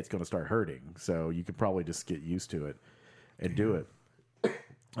one way, it's going to start hurting. So you could probably just get used to it and do it.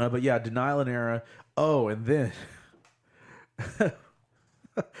 But yeah, denial and error. Oh, and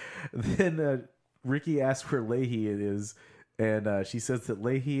then Ricky asks where Leahy is, and she says that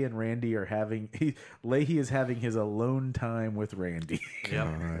Leahy and Randy are having Leahy is having his alone time with Randy.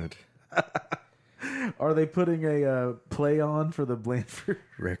 God. Are they putting a play on for the Blandford?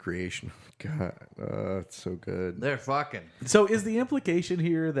 Recreational. God. It's so good. They're fucking. So is the implication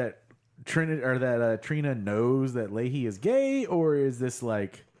here that Trina knows that Leahy is gay, or is this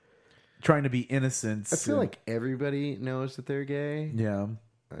like trying to be innocent? I feel like everybody knows that they're gay. yeah.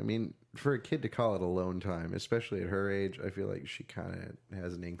 I mean, for a kid to call it alone time, especially at her age, I feel like she kind of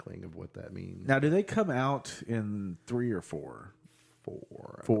has an inkling of what that means. Now, do they come out in 3 or 4?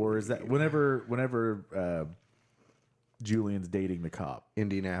 4. 4 is that whenever Julian's dating the cop.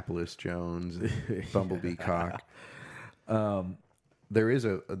 Indianapolis Jones, and Bumblebee Cock. There's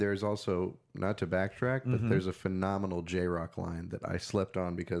also, not to backtrack, but there's a phenomenal J-Rock line that I slept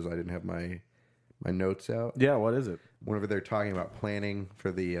on because I didn't have my notes out. Yeah, what is it? Whenever they're talking about planning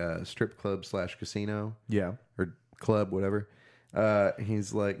for the strip club / casino Yeah. or club, whatever,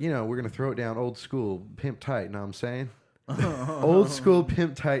 he's like, we're going to throw it down old school, pimp tight, know what I'm saying? Old school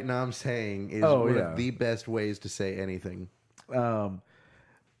pimp tight, know what I'm saying, is one of the best ways to say anything.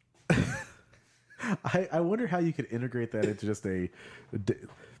 I wonder how you could integrate that into just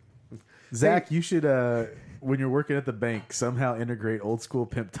Zach, you should, when you're working at the bank, somehow integrate old school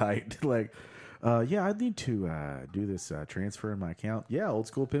pimp tight. Like, yeah, I need to do this transfer in my account. Yeah, old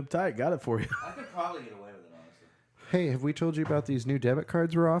school pimp tight. Got it for you. I could probably get away with it, honestly. Hey, have we told you about these new debit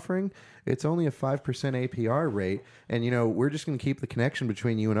cards we're offering? It's only a 5% APR rate, and we're just going to keep the connection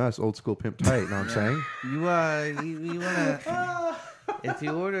between you and us, old school pimp tight. Know what I'm saying? You wanna if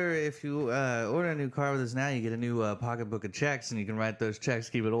you order a new car with us now, you get a new pocketbook of checks, and you can write those checks,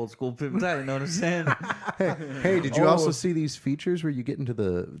 keep it old school pimp tight. You know what I'm saying? Hey, did you also see these features where you get into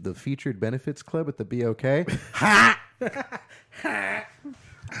the featured benefits club at the BOK?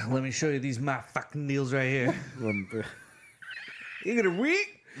 Let me show you these my fucking deals right here. You get a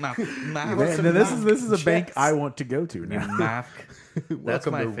week? My Man, now this is a bank I want to go to now. Mafk. That's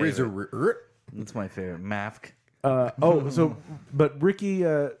Welcome my to favorite. Rizzer. That's my favorite. Mafk. But Ricky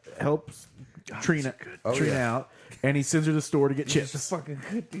helps Trina out, and he sends her to the store to get It's chips. fucking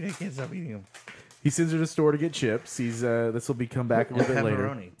good, dude. I can't stop eating them. He sends her to the store to get chips. He's this will be come back a little bit later.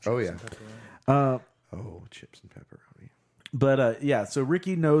 Pepperoni. Oh, yeah. Uh, Chips and pepperoni. But yeah, so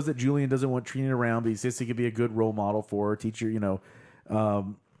Ricky knows that Julian doesn't want Trina around, but he says he could be a good role model for her, teacher,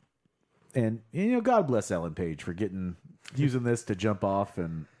 and God bless Ellen Page for using this to jump off.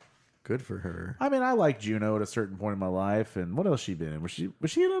 And Good for her. I mean, I like Juno at a certain point in my life. And what else she been in? Was she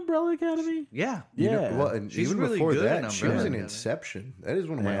in Umbrella Academy? Yeah. Yeah. Well, and She's even really before good in that, she was Umbrella in Academy. Inception. That is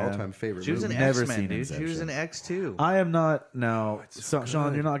one of my Yeah. all-time favorite She was movies. an Never X-Men, seen dude. She was Inception. an X2. I am not. No, Sean,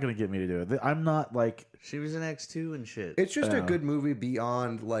 good. you're not going to get me to do it. I'm not like. She was an X2 and shit. It's just a good movie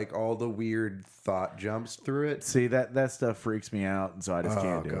beyond like all the weird thought jumps through it. See that stuff freaks me out, and so I just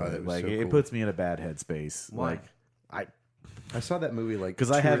can't do God, it. it was Like so it cool. puts me in a bad headspace. Why? Like I saw that movie like because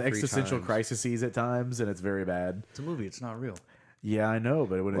I 2 or have 3 existential times. crises at times, and it's very bad. It's a movie. It's not real. Yeah, I know,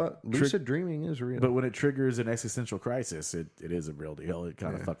 but when Well, lucid dreaming is real. but when it triggers an existential crisis, it is a real deal. It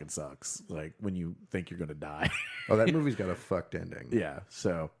kind of fucking sucks. Like when you think you're gonna die. Oh, that movie's got a fucked ending. Yeah,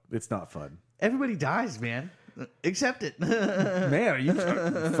 so it's not fun. Everybody dies, man. Accept it. Man, are you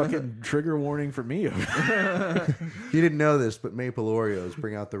fucking trigger warning for me? You didn't know this, but maple Oreos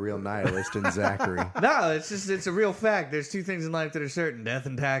bring out the real nihilist in Zachary. No, it's a real fact. There's two things in life that are certain: death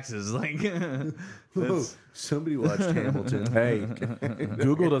and taxes. Like, Whoa, somebody watched Hamilton. Hey,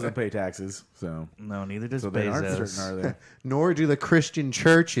 Google doesn't pay taxes, so no, neither does they aren't Bezos. certain, are they? Nor do the Christian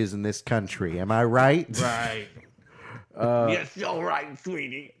churches in this country. Am I right? Right. Yes, you're right,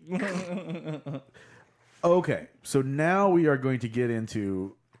 sweetie. Okay, so now we are going to get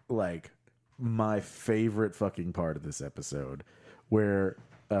into like my favorite fucking part of this episode, where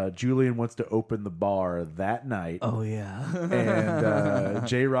Julian wants to open the bar that night, Oh yeah. and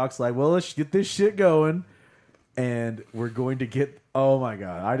J Rock's like, "Well, let's get this shit going," and we're going to get. Oh my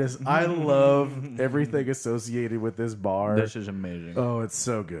god, I love everything associated with this bar. This is amazing. Oh, it's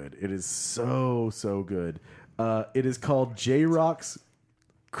so good. It is so good. It is called J Rock's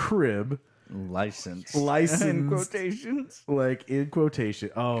Crib. License. In quotations. Like in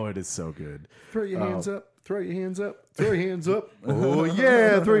quotation. Oh, it is so good. Throw your hands up. Throw your hands up. Throw your hands up. Oh,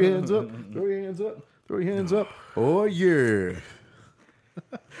 yeah. Throw your hands up. Throw your hands up. Throw your hands up. Oh, yeah.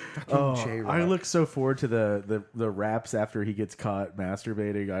 Oh, J-Rock. I look so forward to the raps after he gets caught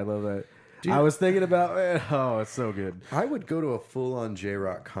masturbating. I love that. I was thinking about it. Oh, it's so good. I would go to a full-on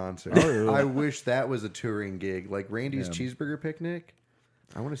J-Rock concert. I wish that was a touring gig. Like Randy's Cheeseburger Picnic.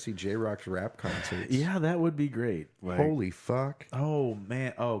 I want to see J-Rock's rap concerts. Yeah, that would be great. Like, Holy fuck. oh,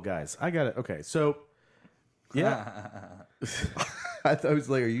 man. Oh, guys. I got it. Okay, so, yeah. I thought I was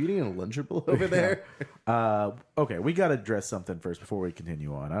like, are you eating a Lunchable over there? Okay, we got to address something first before we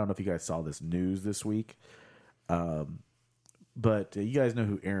continue on. I don't know if you guys saw this news this week, but you guys know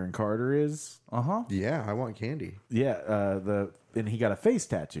who Aaron Carter is? Yeah, I want candy. Yeah, and he got a face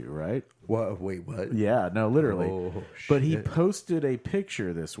tattoo, right? What? Wait, what? Yeah, no, literally. Oh, but he shit. posted a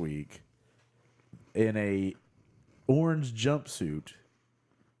picture this week in a orange jumpsuit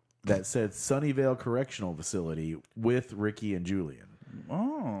that said Sunnyvale Correctional Facility with Ricky and Julian.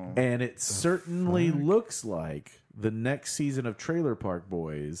 Oh. And it certainly looks like the next season of Trailer Park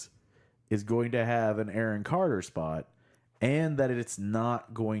Boys is going to have an Aaron Carter spot, and that it's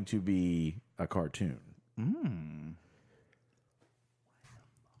not going to be a cartoon.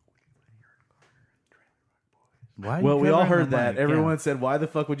 Why? Well, we all heard that. Everyone said, "Why the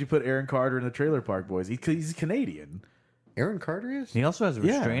fuck would you put Aaron Carter in the Trailer Park Boys? He's Canadian." Aaron Carter is? He also has a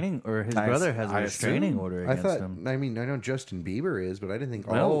Yeah. restraining, or his I brother s- has a I restraining assume. order I against thought, him. I mean, I know Justin Bieber is, but I didn't think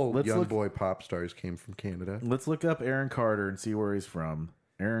Well, all let's young look- boy pop stars came from Canada. Let's look up Aaron Carter and see where he's from.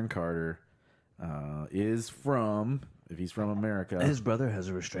 Aaron Carter is from, if he's from America. His brother has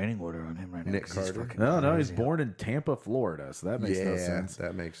a restraining order on him right now. Nick 'cause he's Carter? fucking No, he's crazy. born in Tampa, Florida, so that makes no sense.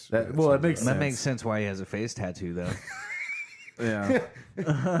 that makes That- that well, it sounds makes right. That sense. makes sense why he has a face tattoo, though. Yeah.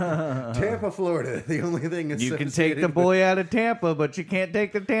 Tampa, Florida. The only thing is You can take the boy out of Tampa, but you can't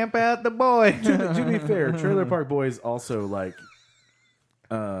take the Tampa out the boy. to be fair, Trailer Park Boys also like.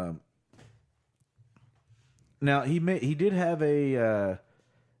 Now he did have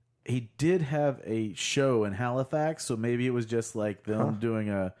a show in Halifax, so maybe it was just like them doing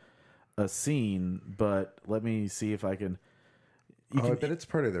a scene. But let me see if I can. I bet it's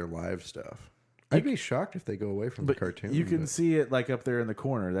part of their live stuff. I'd be shocked if they go away from the cartoon. You can but- see it like up there in the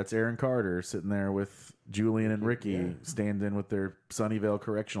corner. That's Aaron Carter sitting there with Julian and Ricky standing with their Sunnyvale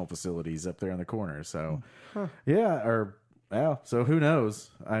Correctional Facilities up there in the corner. So, so who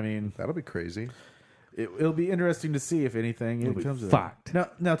knows? I mean, That'll be crazy. it'll be interesting to see if anything it comes of it. fucked.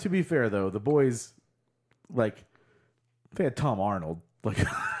 Now, to be fair though, the boys, like, they had Tom Arnold. Like,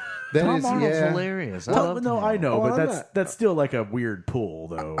 That Tom is- Arnold's yeah. hilarious. I love no, Tom I know, Oh, but I'm that's not- that's still like a weird pull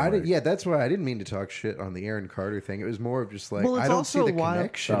though. I did, like- yeah, that's why I didn't mean to talk shit on the Aaron Carter thing. It was more of just like Well, it's I don't see also the wild.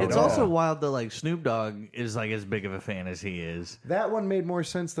 connection. It's at all. also wild that like Snoop Dogg is like as big of a fan as he is. that one made more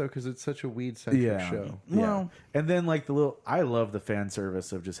sense though because it's such a weed centric yeah. show. Yeah. Well- And then like I love the fan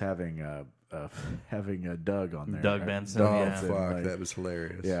service of just having having a Doug on there. Doug Benson, Oh yeah. fuck, like- that was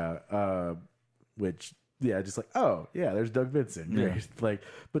hilarious. Yeah. Which just like, oh yeah, there's Doug Benson. Yeah. Great. Like,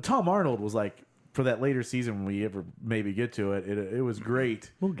 but Tom Arnold was like, for that later season when we ever maybe get to it, it was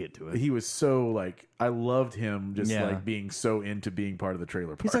great. We'll get to it. He was so like, I loved him just Yeah. like being so into being part of the Trailer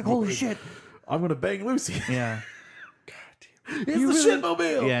Park. He's like, holy Boys. shit. I'm gonna bang Lucy. Yeah. It's the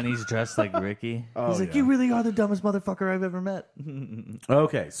shitmobile. Yeah, and he's dressed like Ricky. Oh, He's like, yeah. you really are the dumbest motherfucker I've ever met.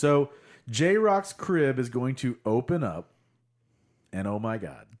 Okay, so J Rock's crib is going to open up, and oh my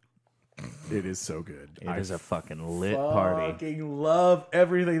god, it is so good. It is a fucking lit party. Fucking love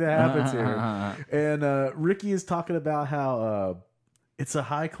everything that happens here. And Ricky is talking about how it's a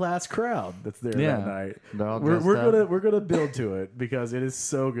high class crowd that's there Yeah. that night. They're all We're dressed up. gonna build to it because it is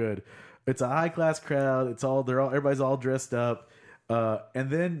so good. It's a high class crowd. Everybody's all dressed up, and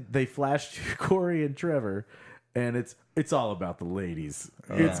then they flash to Corey and Trevor, and it's all about the ladies.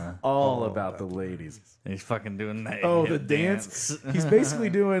 It's all about the ladies. He's fucking doing that. Oh, the hip dance! He's basically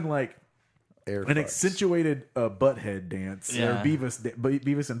doing like Air an farts. accentuated butthead dance, Yeah. or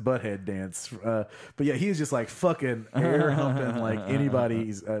Beavis and Butthead dance. But yeah, he's just like fucking air humping like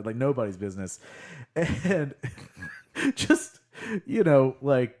anybody's, like nobody's business, and just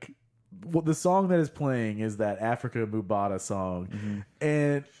like. Well, the song that is playing is that Africa Mubata song,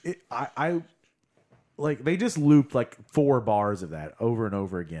 and I like they just looped like 4 bars of that over and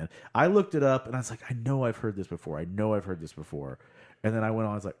over again. I looked it up and I was like, I know I've heard this before. And then I went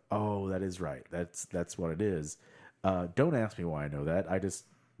on. I was like, oh, that is right. That's what it is. Don't ask me why I know that. I just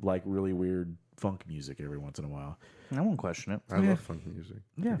like really weird funk music every once in a while. I won't question it. I love funk music.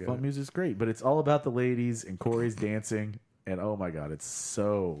 Yeah, I get funk it. music's great, but it's all about the ladies and Corey's dancing. And oh my god, it's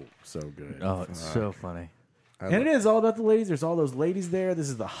so good. Oh, it's so funny. And it is all about the ladies. There's all those ladies there. This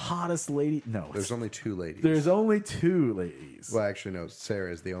is the hottest lady. No, There's only 2 ladies. there's only 2 ladies. Well, actually, no.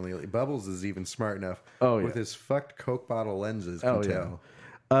 Sarah is the only lady. Bubbles is even smart enough. Oh, yeah. With his fucked Coke bottle lenses, can Oh, yeah.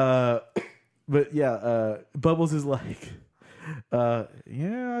 tell. But yeah, Bubbles is like, I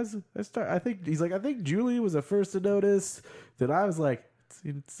think Julie was the first to notice that I was like,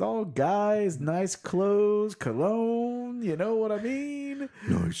 it's all guys, nice clothes, cologne. You know what I mean?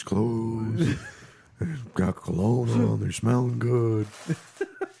 Nice clothes. Got cologne on. They're smelling good.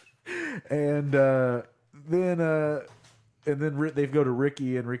 And then they go to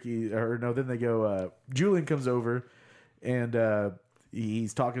Ricky, and then they go. Julian comes over, and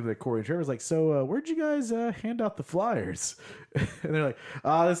he's talking to Corey and Trevor's like, so where'd you guys hand out the flyers? And they're like,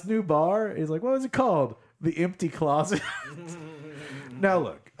 this new bar. He's like, what was it called? The Empty Closet. Now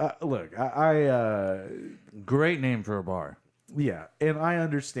look, I Great name for a bar. yeah, and I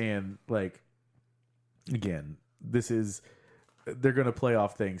understand. Like, again, they're gonna play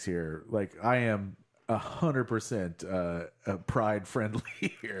off things here. Like, I am 100% pride friendly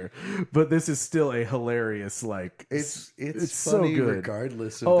here, but this is still a hilarious. Like, It's so funny good.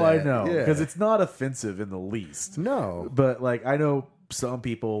 regardless of Oh, I that. know, Yeah. because it's not offensive in the least. No. But like, I know some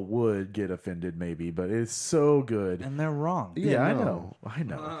people would get offended, maybe, but it's so good. And they're wrong. Yeah, I no. know.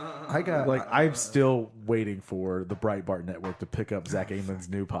 I got Like, I'm still waiting for the Breitbart Network to pick up Zach Eammon's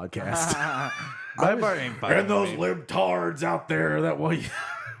new podcast. My bar ain't fucking And those with me. libtards out there that way.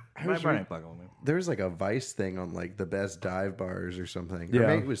 My bar ain't fucking with me. there was like a Vice thing on like the best dive bars or something. Yeah. Or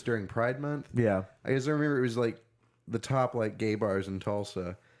maybe it was during Pride Month. Yeah. I just remember it was like the top like gay bars in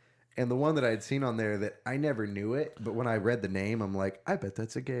Tulsa. And the one that I had seen on there that I never knew it, but when I read the name, I'm like, I bet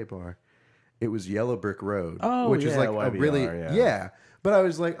that's a gay bar. It was Yellow Brick Road, Oh, which is yeah, like a YBR, really yeah. But I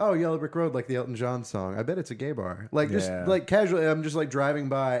was like, oh, Yellow Brick Road, like the Elton John song. I bet it's a gay bar. Like just Yeah. like casually, I'm just like driving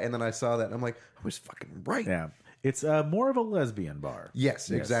by, and then I saw that, and I'm like, I was fucking right. Yeah. It's more of a lesbian bar. Yes,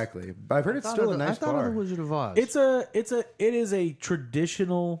 exactly. But I've heard it's still a nice I thought bar. of the Wizard of Oz. It is a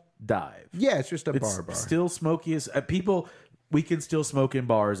traditional dive. Yeah, it's just a It's bar. still smoky as people. We can still smoke in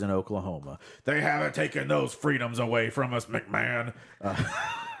bars in Oklahoma. They haven't taken those freedoms away from us, McMahon.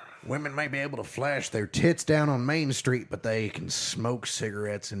 Women may be able to flash their tits down on Main Street, but they can smoke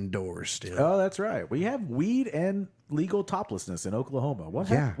cigarettes indoors still. Oh, that's right. We have weed and legal toplessness in Oklahoma.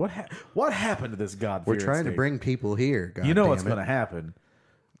 What happened to this God? We're trying to bring people here. God You know damn what's it. going to happen.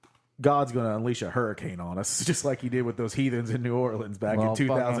 God's going to unleash a hurricane on us, just like he did with those heathens in New Orleans back in Well,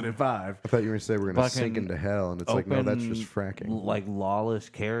 2005. I thought you were going to say we're going to sink Fucking into hell, and it's like, no, that's just fracking. Like lawless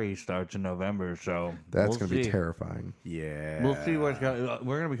carry starts in November, so That's we'll going to be see. terrifying. Yeah. We'll see what's going.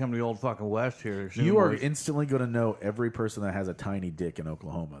 We're going to become the old fucking West here. Soon, You are boys. instantly going to know every person that has a tiny dick in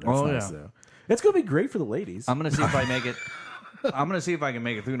Oklahoma. That's Oh, nice, yeah. though. It's going to be great for the ladies. I'm gonna see if I make it. I'm gonna see if I can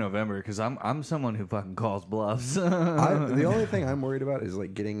make it through November because I'm someone who fucking calls bluffs. The only thing I'm worried about is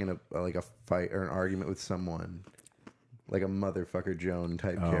like getting in a fight or an argument with someone, like a motherfucker Joan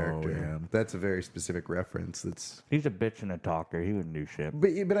type character. yeah. That's a very specific reference. That's He's a bitch and a talker. He wouldn't do shit.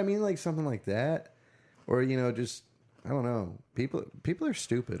 but I mean like something like that, or just I don't know. People are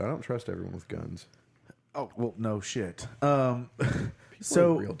stupid. I don't trust everyone with guns. Oh, well, no shit. People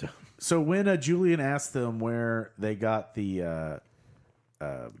So, are real dumb. so when Julian asked them where they got the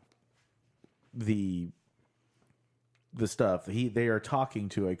stuff, they are talking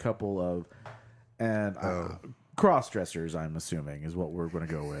to a couple of cross dressers. I'm assuming is what we're going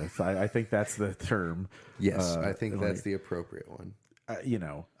to go with. I think that's the term. Yes, I think that's the appropriate one.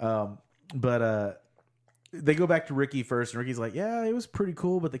 But they go back to Ricky first, and Ricky's like, "Yeah, it was pretty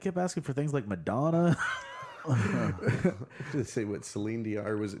cool," but they kept asking for things like Madonna. Did they say what Celine Dion,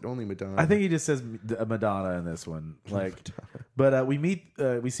 or was it only Madonna? I think he just says Madonna in this one. Like, but we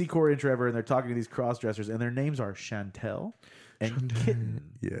see Corey and Trevor, and they're talking to these cross dressers, and their names are Chantel and Kitten.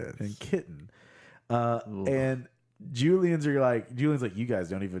 Yes. And Kitten. And Julian's like, you guys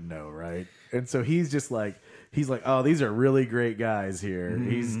don't even know, right? And so he's like, oh, these are really great guys here.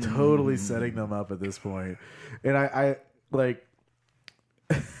 He's totally setting them up at this point. And I like,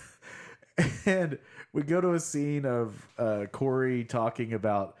 and we go to a scene of Corey talking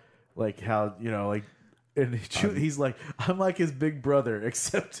about like how, like, and he's like, I'm like his big brother,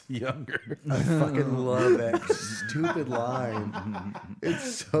 except younger. I fucking love that stupid line.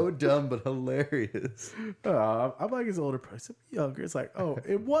 It's so dumb but hilarious. I'm like his older brother, except younger. It's like, oh,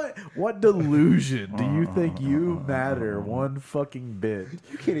 and what delusion do you think you matter one fucking bit?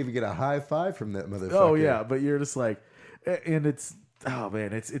 You can't even get a high five from that motherfucker. Oh yeah, but you're just like, and it's, oh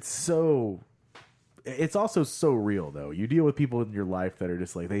man, it's so. It's also so real though. You deal with people in your life that are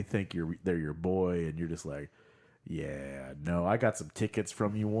just like, they think they're your boy, and you're just like, yeah, no, I got some tickets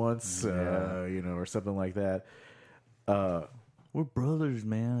from you once, or something like that. We're brothers,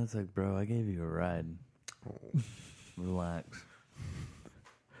 man. It's like, bro, I gave you a ride. Relax.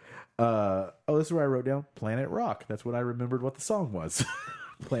 This is where I wrote down Planet Rock. That's what I remembered what the song was.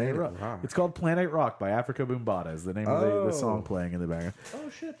 Planet Rock. It's called Planet Rock by Africa Boombata is the name of the song playing in the background. Oh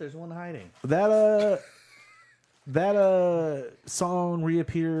shit, there's one hiding. That song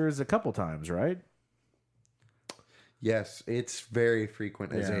reappears a couple times, right? Yes, it's very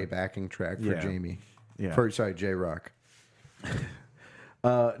frequent as Yeah. a backing track for Jamie. Yeah. J-Rock.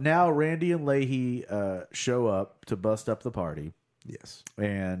 Now Randy and Leahy show up to bust up the party, Yes.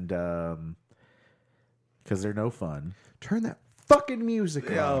 and because they're no fun. Turn that fucking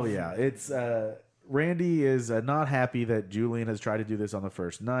music off. Oh yeah, it's Randy is not happy that Julian has tried to do this on the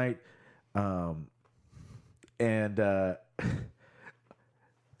first night, and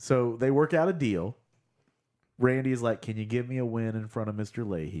so they work out a deal. Randy's like, "Can you give me a win in front of Mr.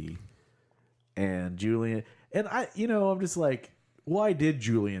 Leahy?" And Julian, and I'm just like, why did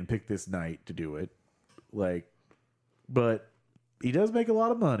Julian pick this night to do it? Like, but he does make a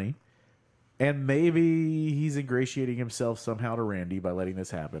lot of money. And maybe he's ingratiating himself somehow to Randy by letting this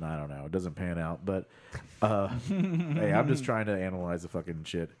happen. I don't know. It doesn't pan out. But hey, I'm just trying to analyze the fucking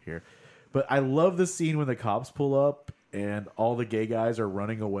shit here. But I love the scene when the cops pull up and all the gay guys are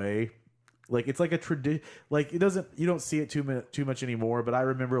running away. Like, it's like a tradition. Like, you don't see it too much anymore. But I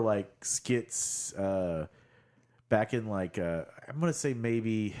remember like skits back in like I'm gonna say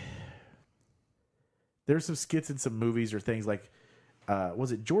maybe there's some skits in some movies or things like.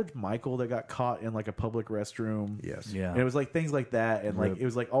 Was it George Michael that got caught in like a public restroom? Yes. Yeah. And it was like things like that, and like it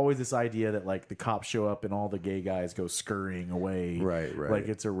was like always this idea that like the cops show up and all the gay guys go scurrying away, Right. like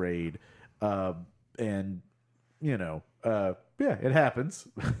it's a raid, and it happens,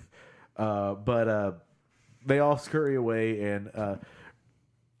 but they all scurry away and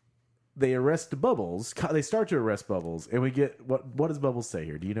they arrest Bubbles. They start to arrest Bubbles, and we get what does Bubbles say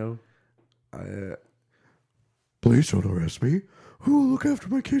here? Do you know? Please don't arrest me. Who will look after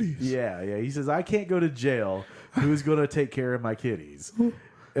my kitties? Yeah. He says, I can't go to jail. Who's going to take care of my kitties?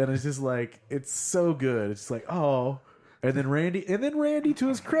 And it's just like, it's so good. It's just like, oh. And then Randy, to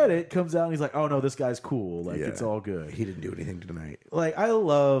his credit, comes out and he's like, oh, no, this guy's cool. Like, it's all good. He didn't do anything tonight. Like, I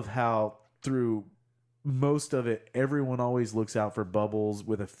love how through most of it, everyone always looks out for Bubbles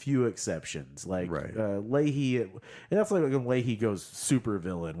with a few exceptions. Like, Leahy, and that's like when Leahy goes super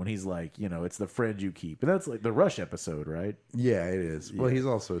villain when he's like, it's the friend you keep. And that's like the Rush episode, right? Yeah, it is. Well, he's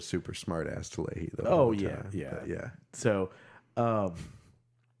also a super smart ass to Leahy, though. Oh, yeah. So,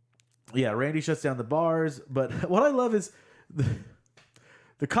 Randy shuts down the bars. But what I love is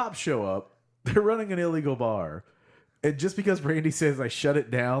the cops show up. They're running an illegal bar. And just because Randy says, I shut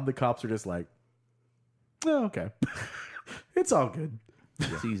it down, the cops are just like, oh, okay. It's all good.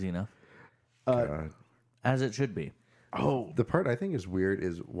 It's easy enough. God. As it should be. Oh, the part I think is weird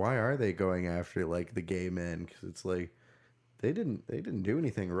is why are they going after like the gay men? Because it's like they didn't do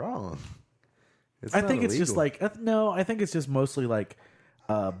anything wrong. I think it's just like no. I think it's just mostly like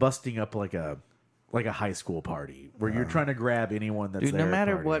busting up like a high school party where you're trying to grab anyone that's Dude, there. no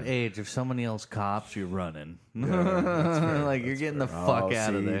matter partying. what age, if somebody else cops, you're running. Like you're getting the fuck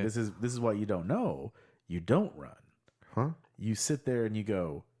out of there. This is what you don't know. You don't run. Huh? You sit there and you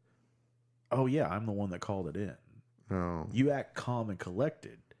go, oh yeah, I'm the one that called it in. Oh. You act calm and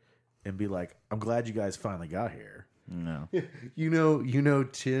collected and be like, I'm glad you guys finally got here. No. You know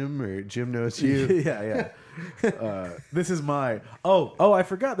Tim, or Jim knows you. yeah. This is my I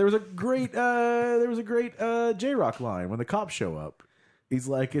forgot there was a great J-Rock line when the cops show up. He's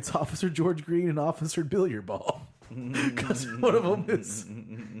like, it's Officer George Green and Officer Billiard Ball. Because one of them is...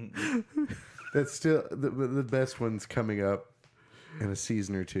 That's still the best one's coming up in a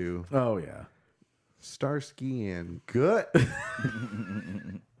season or two. Oh, yeah. Starsky and Gut.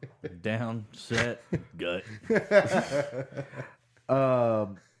 Down, set, gut.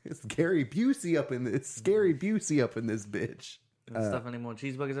 It's Gary Busey up in this. Scary Busey up in this bitch. Don't stuff any more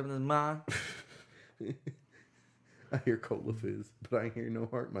cheeseburgers up in this ma. I hear Cola Fizz, but I hear no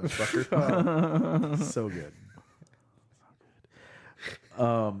heart, motherfucker. So good.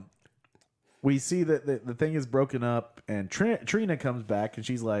 We see that the thing is broken up, and Trina comes back, and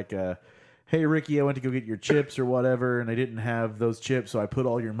she's like, hey, Ricky, I went to go get your chips or whatever, and I didn't have those chips, so I put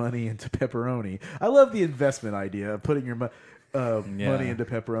all your money into pepperoni. I love the investment idea of putting your money into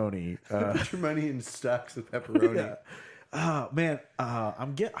pepperoni. Put your money in stacks of pepperoni. Yeah. Oh, man,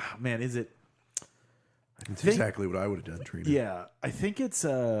 man, is it... That's exactly what I would have done, Trina. Yeah, I think it's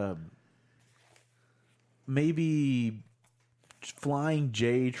maybe Flying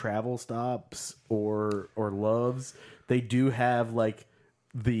J travel stops or Loves. They do have like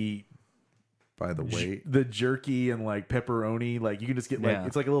the By the weight. the jerky and like pepperoni. Like you can just get like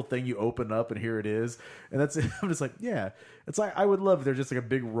it's like a little thing you open up and here it is. And that's it. I'm just like, yeah. It's like I would love if there's just like a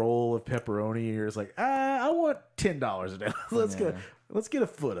big roll of pepperoni and you're just like, I want $10 a day. Let's get a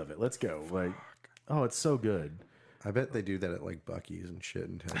foot of it. Let's go. Like, oh, it's so good. I bet they do that at like Buc-ee's and shit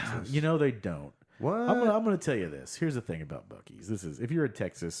in Texas. You know they don't. What? I'm gonna tell you this. Here's the thing about Buc-ee's. This is if you're in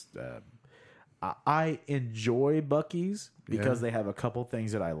Texas, I enjoy Buc-ee's because they have a couple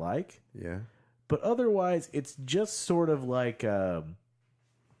things that I like. Yeah. But otherwise, it's just sort of like a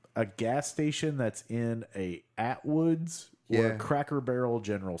gas station that's in a Atwoods or a Cracker Barrel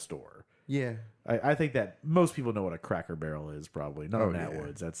general store. Yeah. I think that most people know what a Cracker Barrel is, probably not an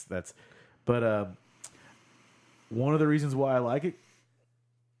Atwoods. That's. But one of the reasons why I like it,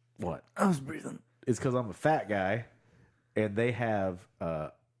 what I was breathing, is because I'm a fat guy, and they have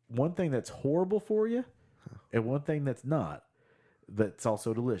one thing that's horrible for you, and one thing that's not. That's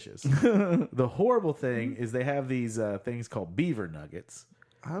also delicious. The horrible thing is they have these things called beaver nuggets.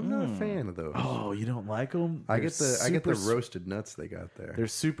 I'm not a fan of those. Oh, you don't like them? I get the roasted nuts they got there. They're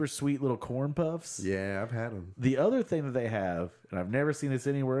super sweet little corn puffs. Yeah, I've had them. The other thing that they have, and I've never seen this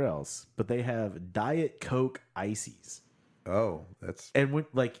anywhere else, but they have Diet Coke ices. Oh, that's And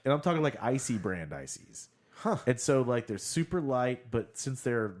I'm talking like icy brand ices. Huh. And so like they're super light, but since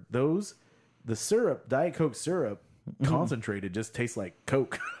they're those, the syrup, Diet Coke syrup, concentrated just tastes like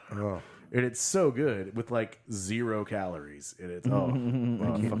Coke. oh. And it's so good with like 0 calories. And it's I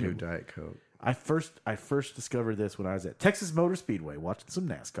can't do Diet Coke. I first discovered this when I was at Texas Motor Speedway watching some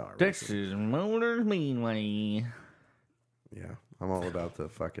NASCAR. Texas Motor Speedway. Yeah, I'm all about the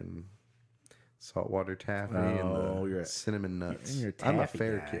fucking saltwater taffy Oh, and you're the a- cinnamon nuts. you're a I'm a taffy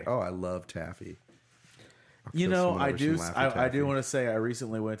fair guy. kid. Oh, I love taffy. You know, I do Taffy. want to say I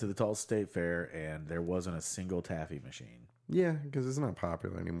recently went to the Tulsa State Fair and there wasn't a single taffy machine. Yeah, because it's not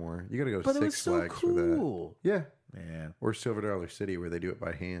popular anymore. You got to go But to it was Six so Flags for that. cool. Yeah, Man, or Silver Dollar City where they do it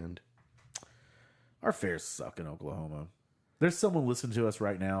by hand. our fairs suck in Oklahoma. There's someone listening to us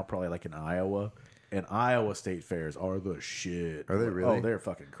right now, probably like in Iowa, and Iowa state fairs are the shit. Are they really? Oh, they're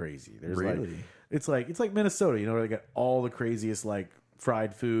fucking crazy. There's Really? it's like Minnesota. You know, where they got all the craziest like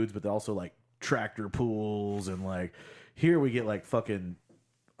fried foods, but they also like tractor pools and like here we get like fucking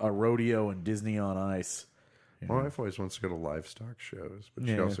a rodeo and Disney on Ice. My wife always wants to go to livestock shows, but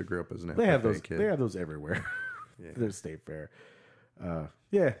she Yeah. also grew up as an They have FFA those. kid. They have those everywhere. Yeah. There's state fair.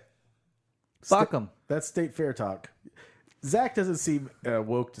 Yeah. Fuck them. That's state fair talk. Zach doesn't seem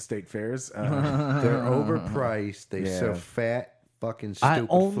woke to state fairs. They're overpriced. They Yeah. sell fat, fucking I stupid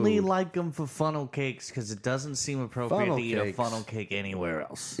only food. like them for funnel cakes because it doesn't seem appropriate Funnel to eat a cakes. funnel cake anywhere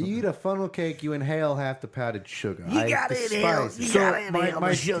else. You eat a funnel cake, you inhale half the powdered sugar. You I gotta despise inhale, it. you gotta my- inhale my-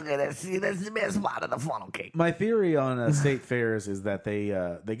 the sugar. That's the best part of the funnel cake. My theory on state fairs is that they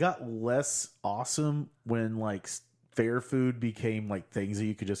got less awesome when like fair food became like things that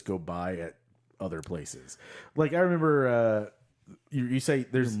you could just go buy at other places. Like I remember you say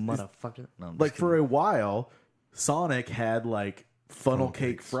there's Motherfucker. No, I'm like just for a while Sonic had like funnel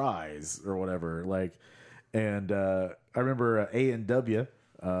cake cakes. fries or whatever, like, and I remember A&W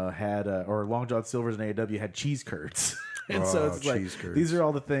had or Long John Silver's and A&W had cheese curds. And so Oh, it's like cheese curds. these are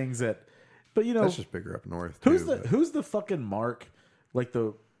all the things that, but you know, That's just bigger up north. who's too, who's the fucking mark, like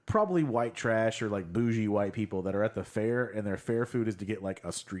the probably white trash or like bougie white people that are at the fair and their fair food is to get like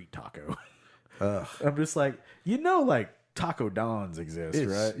a street taco. Ugh. I'm just like, you know, like Taco Dons exist,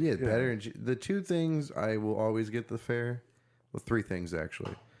 It's, right? Yeah, better. The two things I will always get at the fair, well, three things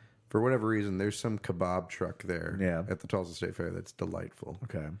actually. For whatever reason, there's some kebab truck there Yeah. at the Tulsa State Fair that's delightful.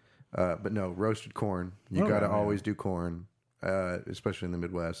 Okay. But no, roasted corn. You Oh, got to yeah. always do corn, especially in the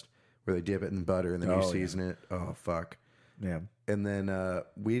Midwest, where they dip it in butter and then you Oh, season it. Oh, fuck. Yeah. And then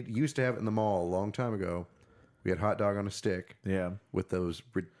we used to have it in the mall a long time ago. We had hot dog on a stick Yeah. with those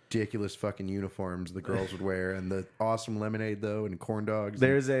ridiculous fucking uniforms the girls would wear, and the awesome lemonade though, and corn dogs.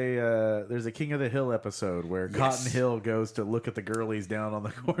 There's a King of the Hill episode where Cotton Hill goes to look at the girlies down on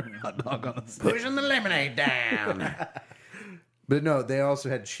the corner hot dog on the stick. pushing the lemonade down. But no, they also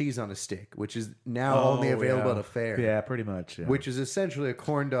had cheese on a stick, which is now only available at a fair. Yeah, pretty much. Yeah. Which is essentially a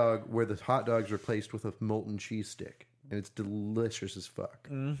corn dog where the hot dog's replaced with a molten cheese stick, and it's delicious as fuck.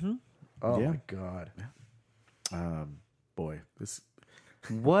 Mm-hmm. Oh Yeah. my god! Boy, this.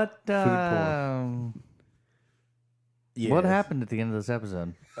 What what Yeah. happened at the end of this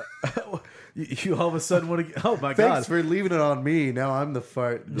episode? You all of a sudden want to? Oh my Thanks god! for leaving it on me. Now I'm the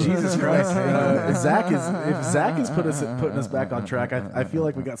fart. Jesus Christ! If Zach is putting us back on track, I feel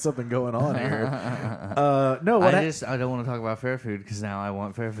like we got something going on here. No, what? I don't want to talk about fair food because now I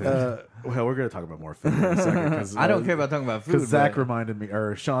want fair food. Well, we're going to talk about more food in a second. Cause, I don't care about talking about food. Because Zach but- reminded me,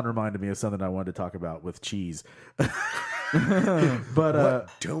 or Sean reminded me of something I wanted to talk about with cheese. But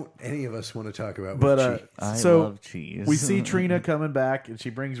Don't any of us want to talk about? but with cheese? I so love cheese. we see Trina coming back, and she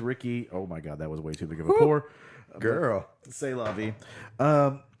brings Ricky. Oh my god, that was way too big of a pour. Girl, Say la vie.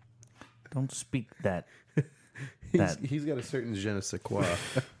 Don't speak that. he's got a certain je ne sais quoi.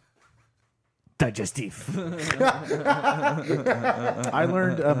 Digestif. I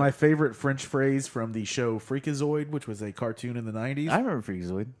learned my favorite French phrase from the show Freakazoid, which was a cartoon in the 90s. I remember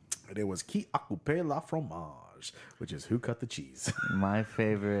Freakazoid. And it was Qui a coupé la fromage, which is who cut the cheese. My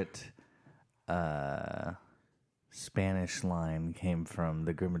favorite Spanish line came from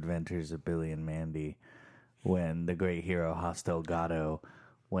The Grim Adventures of Billy and Mandy when the great hero Hostelgado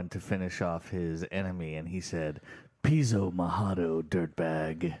went to finish off his enemy and he said, Piso Majado,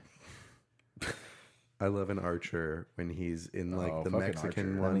 dirtbag. I love an Archer when he's in like Oh, the fucking Mexican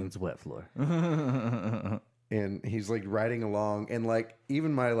Archer. That one. means wet floor. And he's like riding along, and like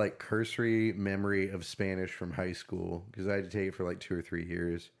even my like cursory memory of Spanish from high school, because I had to take it for like 2 or 3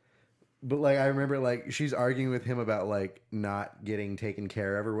 years. But like I remember like she's arguing with him about like not getting taken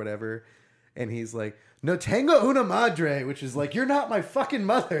care of or whatever, and he's like, "No tengo una madre," which is like, "You're not my fucking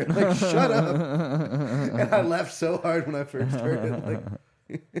mother." Like, shut up. And I laughed so hard when I first heard it.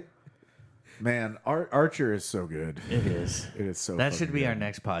 Like, Man, Archer is so good. It is. It is so That fucking should be our good.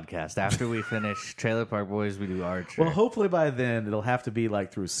 next podcast. After we finish Trailer Park Boys, we do Archer. Well, hopefully by then it'll have to be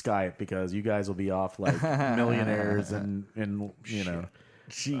like through Skype because you guys will be off like millionaires and you know.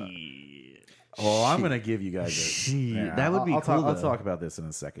 Gee. Oh, I'm gonna give you guys a Gee, that would be I'll cool, I'll though. talk about this in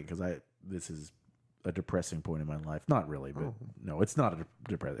a second because this is a depressing point in my life. Not really, but no, it's not a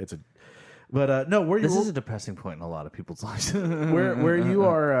depressing. It's a, but no, where This you is a depressing point in a lot of people's lives. where you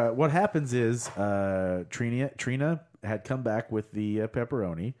are. What happens is Trina had come back with the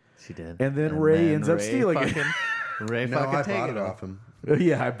pepperoni. She did. And then Ray ends up stealing it. Ray no, fucking I take bought it it off. off him.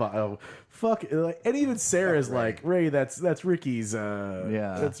 Yeah, I bought. Oh, fuck! Like, and even Sarah's like, Ray, that's Ricky's.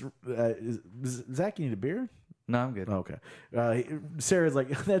 Yeah. That's Zach. You need a beer? No, I'm good. Okay. Sarah's like,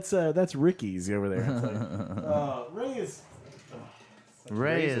 that's Ricky's over there. It's like, Ray is.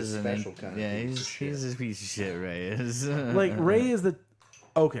 Ray Ray's a is special kind of yeah, piece of he's a piece of shit. Ray is Like Ray is the.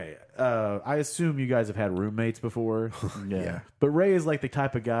 Okay, I assume you guys have had roommates before. yeah. But Ray is like the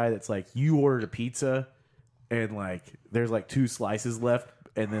type of guy that's like, you ordered a pizza, and like there's like 2 slices left,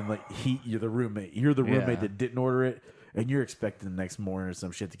 and then like you're the roommate. You're the roommate Yeah. that didn't order it, and you're expecting the next morning or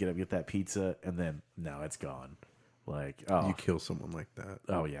some shit to get up and get that pizza, and then no, it's gone. Like, oh, You kill someone like that.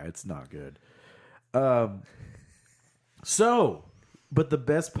 oh yeah, it's not good. So, but the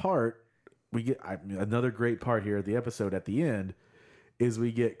best part, we get another great part here at the episode at the end is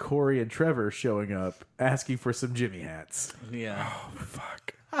we get Corey and Trevor showing up asking for some Jimmy hats. Yeah.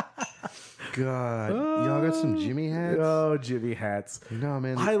 Fuck. God, y'all got some Jimmy hats? Oh, Jimmy hats. No,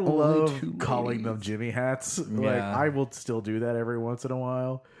 man. I only love 2 calling ladies. them Jimmy hats. Like, Yeah. I will still do that every once in a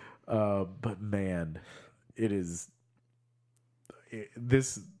while. But man, it is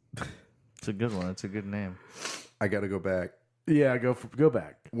this. It's a good one. It's a good name. I got to go back. Yeah, go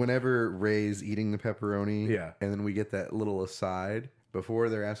back. Whenever Ray's eating the pepperoni, Yeah. and then we get that little aside before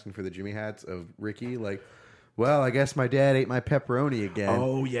they're asking for the Jimmy hats of Ricky, like, well, I guess my dad ate my pepperoni again.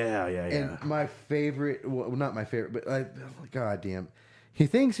 Oh yeah. And my favorite, well, not my favorite, but God damn, he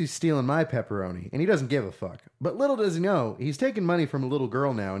thinks he's stealing my pepperoni, and he doesn't give a fuck. But little does he know, he's taking money from a little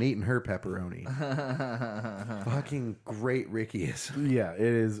girl now and eating her pepperoni. Fucking great Ricky is. Yeah, it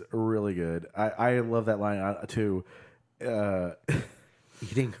is really good. I love that line too.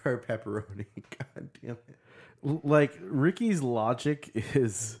 eating her pepperoni. God damn it. Like, Ricky's logic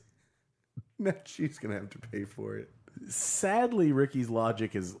is... Now she's going to have to pay for it. Sadly, Ricky's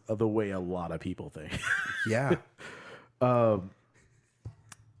logic is the way a lot of people think. Yeah.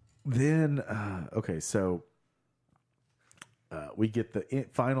 Then, okay, so we get the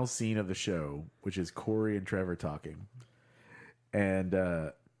final scene of the show, which is Corey and Trevor talking, and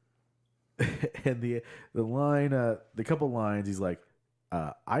and the line, the couple lines, he's like,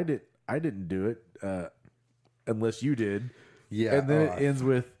 I didn't do it unless you did. Yeah. And then it ends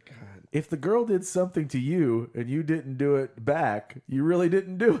with, if the girl did something to you and you didn't do it back, you really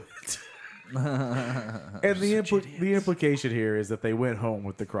didn't do it. And the implication here is that they went home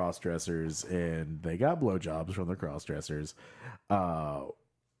with the cross-dressers and they got blowjobs from the cross-dressers.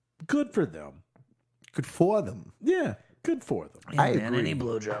 Good for them. Good for them. Yeah, good for them. I And agree. any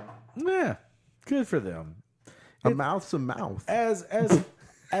blowjob. Yeah, good for them. A mouth's a mouth. As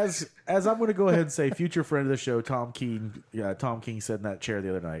I'm going to go ahead and say, future friend of the show, Tom King. Tom King said in that chair the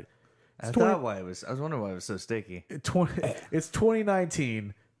other night. I was wondering why it was so sticky. It's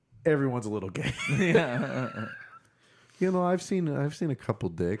 2019. Everyone's a little gay. Yeah. You know, I've seen a couple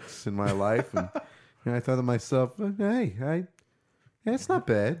dicks in my life, and I thought to myself, hey, that's not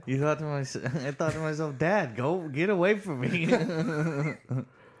bad. I thought to myself, Dad, go get away from me.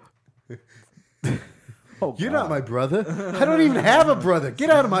 Oh, You're God. not my brother. I don't even have a brother. Get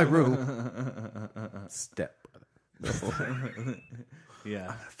out of my room. Step.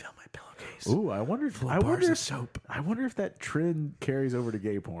 Yeah. Fill my pillowcase. Ooh, I wonder if I wonder if that trend carries over to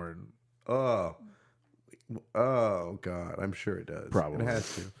gay porn. Oh God, I'm sure it does. Probably. It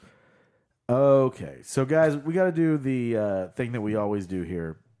has to. Okay, so guys, we got to do the thing that we always do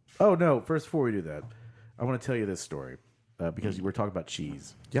here. Oh no! First, before we do that, I want to tell you this story because you were talking about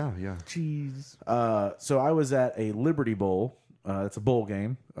cheese. Yeah. Cheese. So I was at a Liberty Bowl. It's a bowl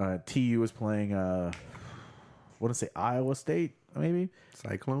game. TU was playing. I want to say Iowa State, maybe.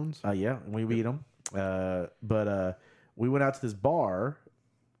 Cyclones. Yeah, we beat them. But we went out to this bar,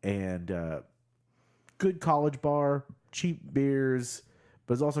 and good college bar, cheap beers,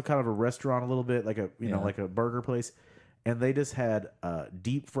 but it's also kind of a restaurant a little bit, like a like a burger place. And they just had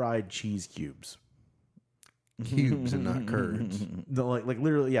deep fried cheese cubes. Cubes and not curds. No, like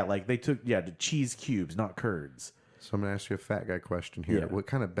literally, yeah. Like they took the cheese cubes, not curds. So I'm gonna ask you a fat guy question here. Yeah. What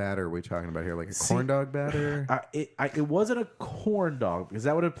kind of batter are we talking about here? Like a corn dog batter? It wasn't a corn dog because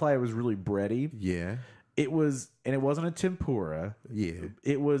that would imply it was really bready. Yeah. It was, and it wasn't a tempura. Yeah.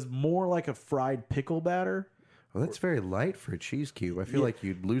 It was more like a fried pickle batter. Well, that's very light for a cheese cube. I feel like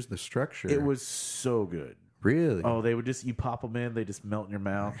you'd lose the structure. It was so good. Really? Oh, they would just, you pop them in, they just melt in your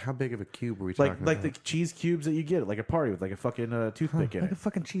mouth. How big of a cube were we Like talking like about? the cheese cubes that you get at like a party with like a fucking toothpick in Like a it.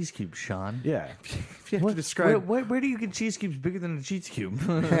 fucking cheese cube, Sean. Yeah. If you have to describe. Where do you get cheese cubes bigger than a cheese cube?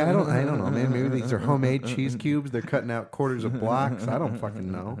 Hey, I don't know, man. Maybe these are homemade cheese cubes. They're cutting out quarters of blocks. I don't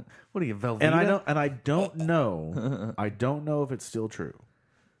fucking know. What are you, Velveeta? And I don't know. I don't know if it's still true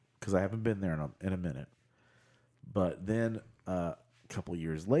because I haven't been there in a minute. But then a couple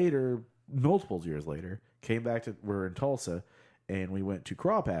years later, multiple years later, came back to, we're in Tulsa, and we went to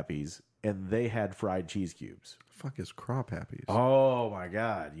Crop Happy's, and they had fried cheese cubes. Fuck is crop happies? Oh my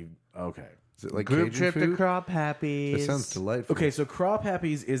God! Okay. Is it like Group Cajun trip food? to Crop Happy's. That sounds delightful. Okay, so Crop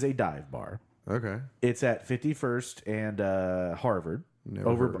Happy's is a dive bar. Okay. It's at 51st and Harvard.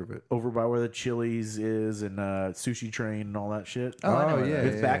 Never heard of it. Over by where the Chili's is and Sushi Train and all that shit. Oh, I know where yeah. that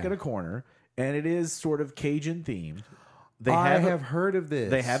It's back in a corner, and it is sort of Cajun themed. They I have have heard of this.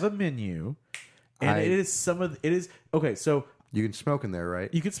 They have a menu, and it is okay. So You can smoke in there,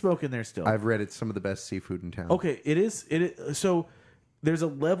 right? you can smoke in there still. I've read it's some of the best seafood in town. Okay, it is. So there's a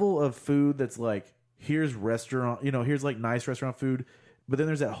level of food that's like, here's restaurant, here's like nice restaurant food, but then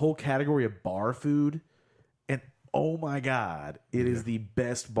there's that whole category of bar food, and oh my God, it is the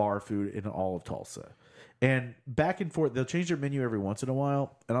best bar food in all of Tulsa. And back and forth, they'll change their menu every once in a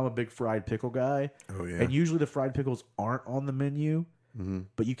while, and I'm a big fried pickle guy. Oh, yeah. And usually the fried pickles aren't on the menu,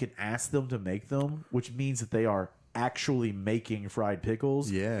 but you can ask them to make them, which means that they are actually making fried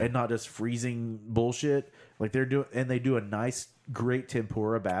pickles, Yeah. and not just freezing bullshit. Like they do a nice, great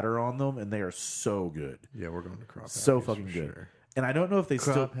tempura batter on them, and they are so good, Yeah, we're going to crop so Happies fucking for good. sure. And I don't know if they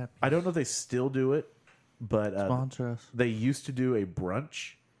still, Crop Happy. I don't know if they still do it, but Sponsor us. they used to do a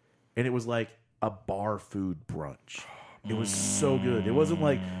brunch, and it was like a bar food brunch. It was so good. It wasn't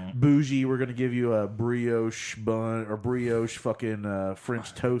like bougie. We're gonna give you a brioche bun or brioche fucking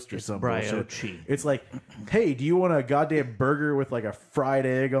French toast or something. brioche. It's like, hey, do you want a goddamn burger with like a fried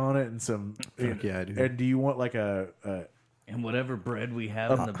egg on it and some? Fuck yeah, I do. And do you want like a And whatever bread we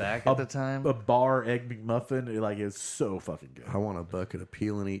have in the back at the time. A bar egg McMuffin, is so fucking good. I want a bucket of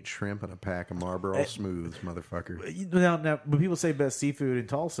peel and eat shrimp and a pack of Marlboro Smooths, motherfucker. Now, when people say best seafood in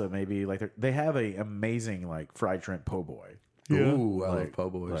Tulsa, maybe they have a amazing fried shrimp po' boy. Ooh, I love po'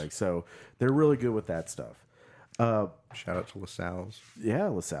 boys. So they're really good with that stuff. Shout out to LaSalle's. Yeah,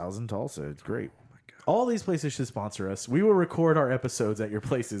 LaSalle's in Tulsa. It's great. All these places should sponsor us. We will record our episodes at your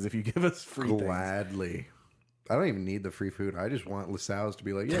places if you give us free things. Gladly. I don't even need the free food. I just want LaSalle's to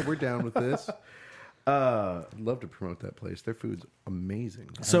be like, yeah, we're down with this. I'd love to promote that place. Their food's amazing.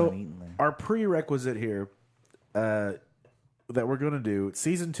 So our prerequisite here that we're going to do,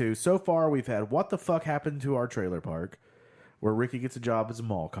 season 2, so far we've had What the Fuck Happened to Our Trailer Park, where Ricky gets a job as a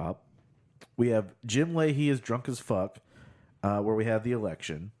mall cop. We have Jim Leahy is Drunk as Fuck, where we have the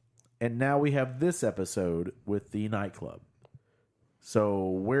election. And now we have this episode with the nightclub. So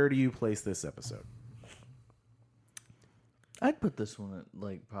where do you place this episode? I'd put this one at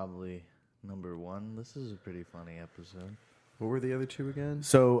probably number 1. This is a pretty funny episode. What were the other two again?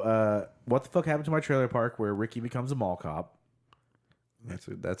 So What the Fuck Happened to My Trailer Park, where Ricky becomes a mall cop.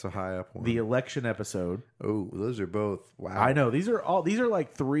 That's a high up one. The election episode. Oh, those are both. Wow. I know. These are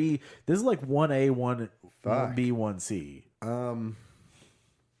like 3. This is like 1A, 1B, 1C.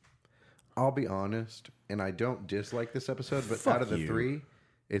 I'll be honest, and I don't dislike this episode, but Fuck out of the you. 3,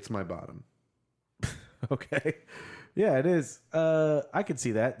 it's my bottom. Okay. Yeah, it is. I can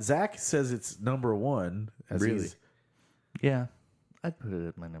see that. Zach says it's number 1. Really? Yeah, I'd put it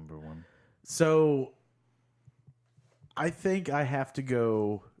at my number 1. So I think I have to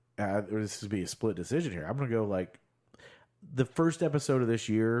go. This would be a split decision here. I'm going to go the first episode of this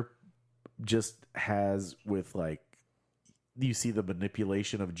year just has with you see the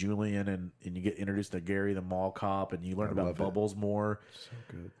manipulation of Julian and you get introduced to Gary the mall cop and you learn about Bubbles more. So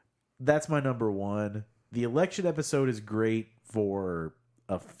good. That's my number 1. The election episode is great for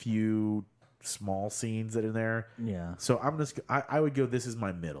a few small scenes that are in there. Yeah. So I would go, this is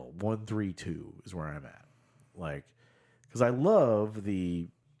my middle. 1, 3, 2 is where I'm at. Because I love the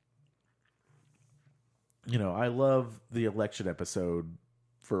election episode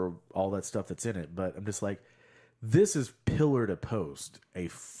for all that stuff that's in it. But I'm just this is pillar to post a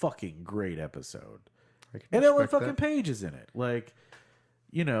fucking great episode. And Ellen fucking Page is in it.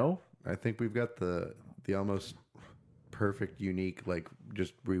 I think we've got the almost perfect, unique,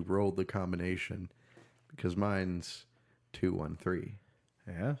 just re-rolled the combination because mine's 2, 1, 3.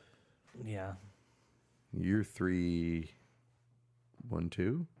 Yeah. Yeah. You're 3, 1,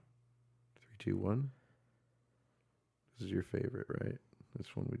 2? 3, 2, 1? This is your favorite, right?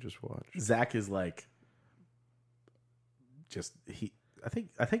 This one we just watched. Zach is I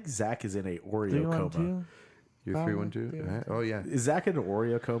think Zach is in a Oreo coma. You're 3, 1, 2? Oh, yeah. Is Zach in an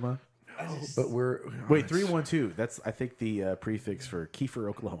Oreo coma? No, but we're... Wait, 312. That's, I think, the prefix for Kiefer,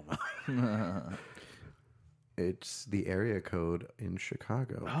 Oklahoma. It's the area code in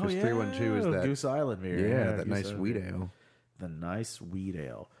Chicago. Oh, yeah. 312 is that... Goose Island beer. Yeah, that Goose nice Island wheat beer. ale. The nice wheat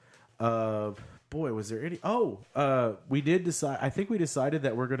ale. Boy, was there any... we did decide... I think we decided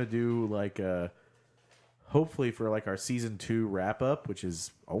that we're going to do, hopefully for, our Season 2 wrap-up, which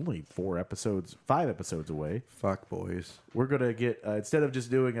is only 5 episodes away. Fuck, boys. We're going to get... instead of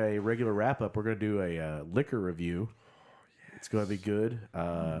just doing a regular wrap-up, we're going to do a liquor review. It's going to be good.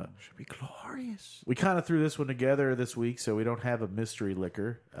 Should be glorious. We kind of threw this one together this week, so we don't have a mystery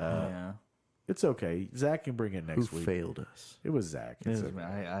liquor. Yeah. It's okay. Zach can bring it next Who week. failed us? It was Zach. It's okay.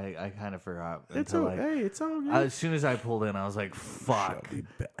 I kind of forgot. It's until okay. It's all good. as soon as I pulled in, I was like, fuck.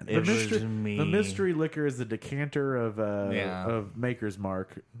 It mystery, was me. the mystery liquor is the decanter of Maker's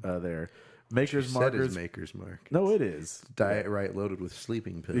Mark there. Maker's Mark is Maker's Mark. No, it is. Diet right loaded with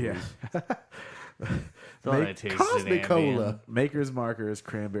sleeping pills. Yeah. Thought I tasted Cosmic Ambien. Cola. Maker's Markers,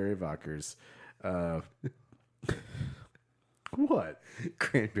 Cranberry Vodkers. What?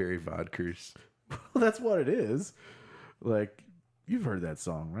 Cranberry vodkas. Well, that's what it is. You've heard that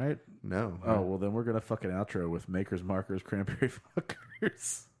song, right? No. Oh, well, then we're going to fucking outro with Maker's Markers, Cranberry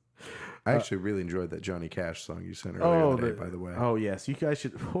Vodkers. I actually really enjoyed that Johnny Cash song you sent earlier today, by the way. Oh, yes. You guys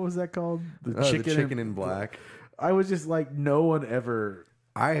should... What was that called? The Chicken in Black. I was just no one ever...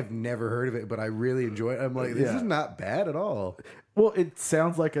 I have never heard of it, but I really enjoy it. I'm like, this is not bad at all. Well, it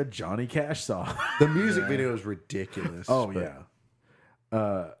sounds like a Johnny Cash song. The music video is ridiculous. Oh, but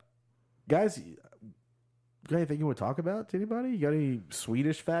yeah. Guys, you got anything you want to talk about to anybody? You got any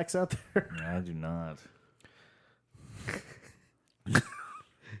Swedish facts out there? I do not.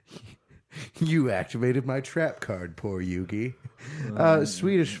 You activated my trap card, poor Yugi.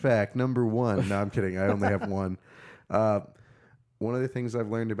 Swedish fact number 1. No, I'm kidding. I only have one. One of the things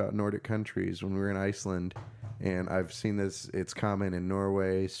I've learned about Nordic countries when we were in Iceland and I've seen this. It's common in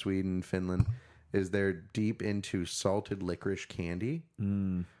Norway, Sweden, Finland. Is they're deep into salted licorice candy.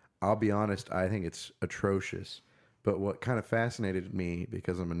 I'll be honest, I think it's atrocious. But what kind of fascinated me,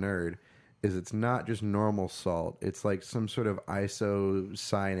 because I'm a nerd, is it's not just normal salt. It's like some sort of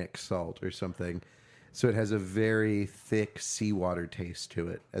isocyanic salt or something. So it has a very thick seawater taste to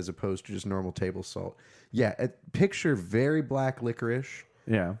it, as opposed to just normal table salt. Yeah, picture very black licorice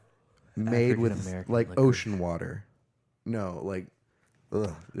Yeah. made with African-American like licorice. ocean water. No, like,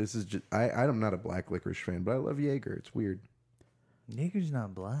 ugh, this is just. I'm not a black licorice fan, but I love Jaeger. It's weird. Jaeger's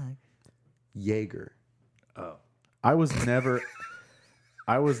not black. Jaeger. I was never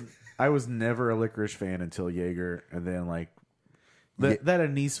I was never a licorice fan until Jaeger, and then like that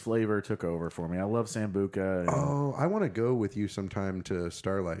anise flavor took over for me. I love Sambuca. And Oh, I want to go with you sometime to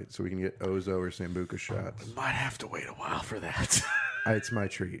Starlight so we can get Ozo or Sambuca shots. might have to wait a while for that. It's my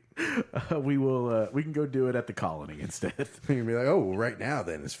treat. We will. We can go do it at the Colony instead. You can be like, oh, well, right now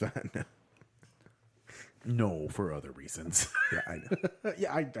then it's fine. No, for other reasons. Yeah, I know.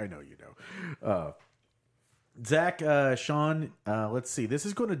 Yeah, I know you know. Zach, Sean, let's see. This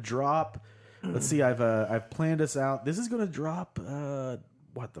is going to drop. Let's see. I've planned us out. This is going to drop. The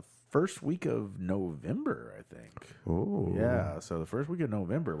first week of November, I think. Oh, Yeah. So the first week of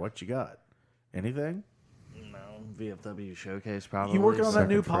November. What you got? Anything? No, VFW showcase probably. You working on that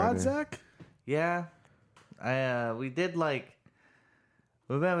new Second pod, Friday. Zach? Yeah, we did like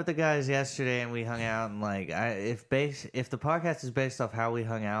we met with the guys yesterday and we hung out and like if the podcast is based off how we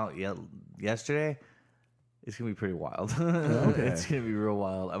hung out yesterday, it's gonna be pretty wild. It's gonna be real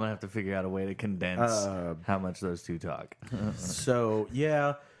wild. I'm gonna have to figure out a way to condense how much those two talk. So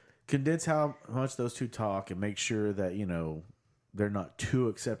yeah, condense how much those two talk and make sure that they're not too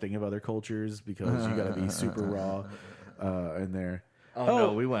accepting of other cultures, because you got to be super raw in there. Oh,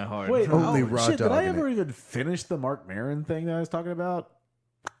 no, we went hard. Wait, Only raw shit, did I dogging ever even finish the Mark Maron thing that I was talking about?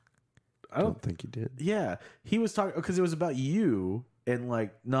 I don't think you did. Yeah, he was talking because it was about you and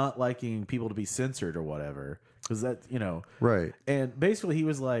like not liking people to be censored or whatever. Because that, Right. and basically he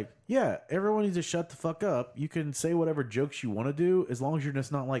was like, yeah, everyone needs to shut the fuck up. You can say whatever jokes you want to do as long as you're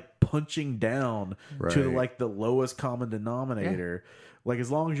just not like punching down to Right. like the lowest common denominator. Like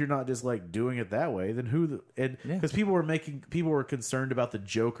as long as you're not just like doing it that way, then because people were concerned about the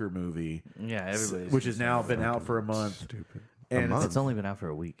Joker movie, Yeah, everybody's which has now been out for a month. Stupid. And month? It's only been out for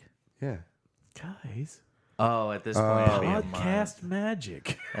a week. Yeah. guys, Oh, at this point, it'd be a month. podcast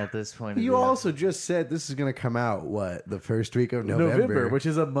magic. At this point, it'd You be a- also just said this is going to come out, the first week of November? Which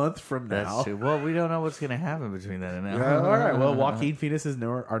is a month from now. That's true. Well, we don't know what's gonna happen between then and now. All right. Well, Joaquin Phoenix is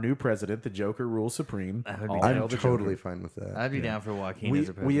our new president. The Joker rules supreme. would be All nice. hail I'm the totally Joker. fine with that. I'd be down for Joaquin as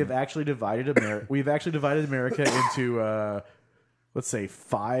a president. We have actually divided America. We've actually divided America into let's say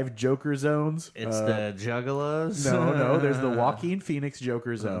 5 Joker zones. It's the Juggalos. No. There's the Joaquin Phoenix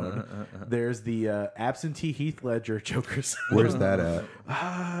Joker zone. There's the absentee Heath Ledger Joker zone. Where's that at?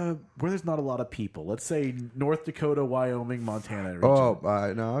 Where there's not a lot of people. Let's say North Dakota, Wyoming, Montana region. Oh,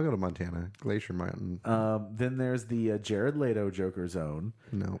 no, I'll go to Montana. Glacier Mountain. Then there's the Jared Leto Joker zone.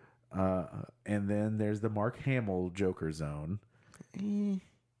 No. And then there's the Mark Hamill Joker zone.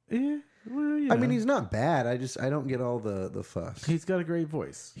 I mean, he's not bad. I don't get all the fuss. He's got a great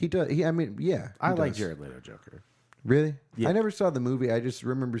voice. He does. I mean, yeah. I he like does. Jared Leto Joker. Really? Yeah. I never saw the movie. I just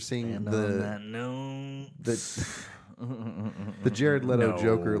remember seeing And on that note, the Jared Leto No.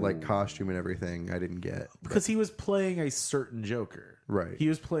 Joker like costume and everything. I didn't get. Because he was playing a certain Joker. Right. He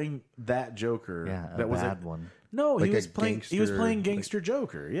was playing that Joker. yeah, a that was bad one. No, Like he a was playing. He was gangster, playing gangster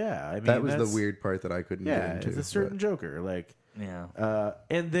Joker. Yeah, I mean That was the that's- weird part that I couldn't get Yeah, into. it's a certain but- Joker. Like, Yeah.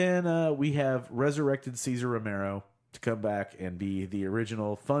 and then we have resurrected Cesar Romero to come back and be the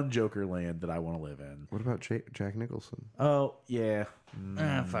original fun Joker land that I want to live in. What about Jack Nicholson? Oh yeah,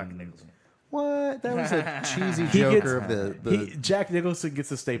 Fuck Nicholson. What? That was a cheesy He Joker gets- of the. Jack Nicholson gets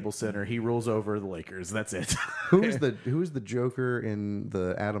the Staples Center. He rules over the Lakers. That's it. Who's the Joker in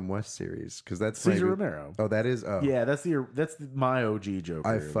the Adam West series? Because that's Cesar maybe- Romero. Oh, that is. Oh, Yeah, that's my OG Joker.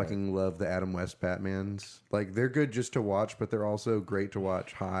 I fucking love the Adam West Batmans. Like they're good just to watch, but they're also great to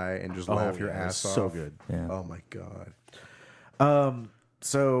watch high and just laugh your yeah, ass so off. good. Yeah. Oh my god.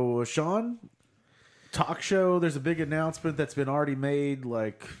 So Sean, talk show. There's a big announcement that's been already made.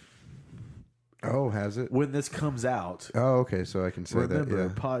 Like Oh, has it? when this comes out. Oh, okay. So I can say Remember,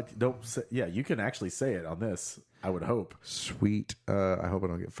 that. Yeah. don't say, yeah. You can actually say it on this. I would hope. Sweet. I hope I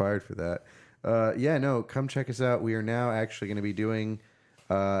don't get fired for that. Yeah, no, come check us out. We are now actually going to be doing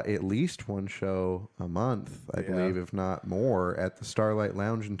at least one show a month, I believe, if not more, at the Starlight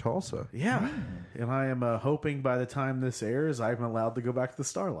Lounge in Tulsa. Yeah, and I am hoping by the time this airs, I'm allowed to go back to the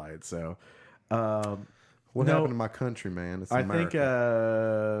Starlight. So, What No. happened to my country, man? It's I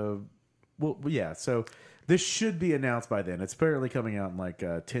America. think, well, yeah. So this should be announced by then. It's apparently coming out in like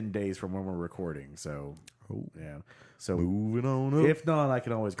 10 days from when we're recording. So, yeah. So Moving on up. if not, I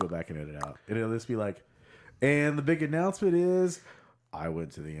can always go back and edit out. It'll just be like, and the big announcement is, I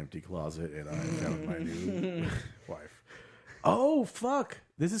went to the empty closet and I found my new wife. Oh fuck!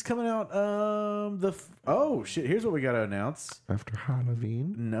 This is coming out. Oh shit! Here's what we got to announce. After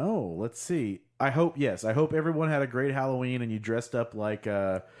Halloween. No, let's see. I hope everyone had a great Halloween and you dressed up like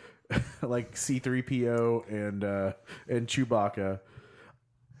like C-3PO and Chewbacca,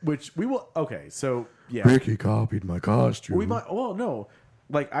 which we will. Okay, so yeah, Ricky copied my costume. we might. Well, no,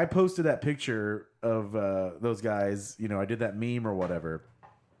 like I posted that picture of those guys. You know, I did that meme or whatever,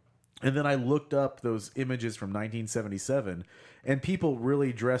 and then I looked up those images from 1977, and people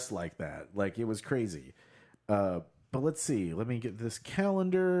really dressed like that. Like it was crazy. But let's see. Let me get this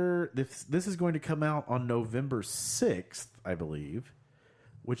calendar. This is going to come out on November 6th, I believe,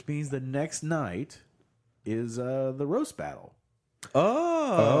 which means the next night is the roast battle.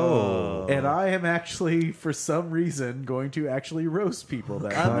 Oh. And I am actually, for some reason, going to actually roast people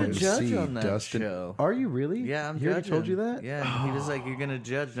that I'm a night. judge see on that Dustin. show. Are you really? Yeah, I'm He judging. already told you that? Yeah, he was like, "You're gonna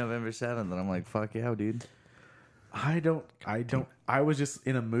judge November 7th," and I'm like, "Fuck yeah, dude." I don't. I was just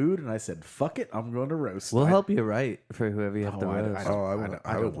in a mood, and I said, "Fuck it, I'm going to roast." We'll I- help you write for whoever you have to Oh, I roast. don't,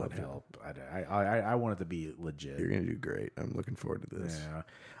 I I don't would want love it. help. I want it to be legit. You're gonna do great. I'm looking forward to this. Yeah,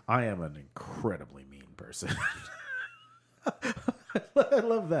 I am an incredibly mean person. I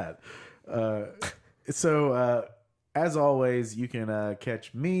love that. So, as always, you can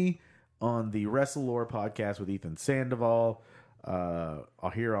catch me on the Wrestle Lore podcast with Ethan Sandoval.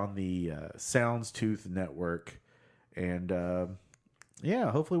 I'll hear on the Sounds Tooth Network, and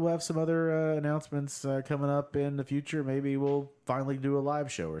yeah, hopefully we'll have some other announcements coming up in the future. Maybe we'll finally do a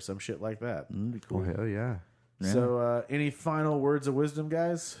live show or some shit like that. Oh hell yeah! So, any final words of wisdom,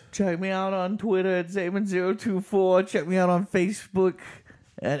 guys? Check me out on Twitter at Zamen024. Check me out on Facebook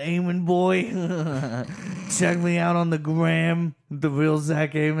at Eamon Boy. Check me out on the gram, the real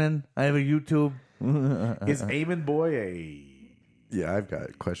Zach Eamon. I have a YouTube. Is Eamon Boy a... Yeah, I've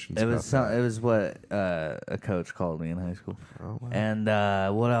got questions. It about was that. it was what a coach called me in high school. Oh, wow. And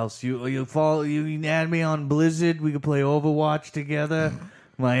what else? You follow, you can add me on Blizzard. We can play Overwatch together.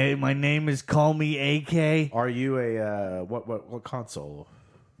 My name is Call Me AK. Are you a... what console?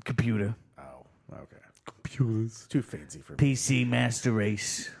 Computer. Oh, okay. Computers. Too fancy for me. PC Master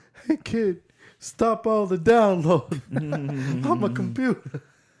Race. Hey kid, stop all the download. I'm a computer.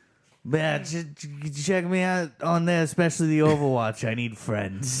 Yeah, check me out on there, especially the Overwatch. I need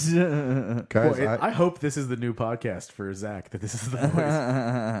friends. Guys, Boy, I hope this is the new podcast for Zach, that this is the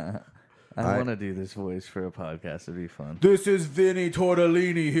voice. I want to do this voice for a podcast. It'd be fun. This is Vinny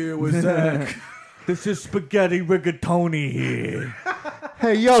Tortellini here with Zach. This is Spaghetti Rigatoni here.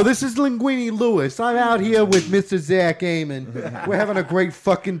 Hey, yo, this is Linguini Lewis. I'm out here with Mr. Zach Amon. We're having a great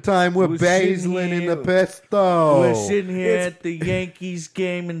fucking time. We're sitting basiling in here- the pesto. We're sitting here at the Yankees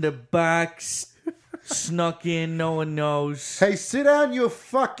game in the box. Snuck in, no one knows. Hey, sit down, you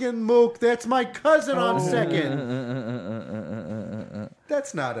fucking mook. That's my cousin on second.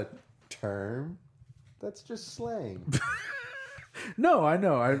 That's not a term. That's just slang. No, I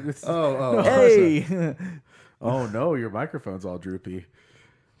know. Oh. Hey, Oh, no, your microphone's all droopy.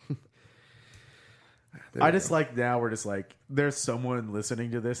 I just like now we're just like, there's someone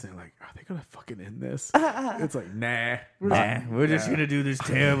listening to this and they're like, are they going to fucking end this? It's like, nah. we're just gonna do this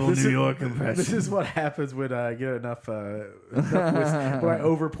terrible This New is- York This impression. is what happens when I get enough whiskey, when I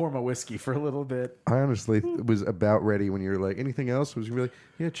over pour my whiskey for a little bit. I honestly was about ready when you were like, anything else? Was really,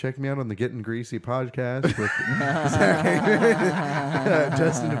 yeah, check me out on the Getting Greasy podcast with Zach Amon,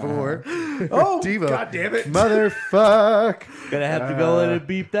 Justin DeVore. Oh, Devo. God damn it. Motherfuck. Gonna have to go in and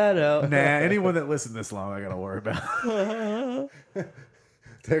beep that out. Nah, anyone that listened this long, I got to worry about.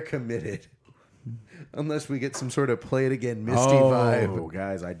 They're committed. Unless we get some sort of play it again misty Oh, vibe.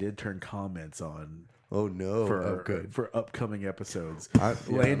 guys, I did turn comments on Oh, no. for good. for upcoming episodes. Yeah,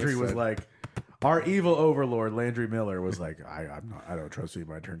 Landry that's was fine. like, our evil overlord, Landry Miller, was like, I don't trust you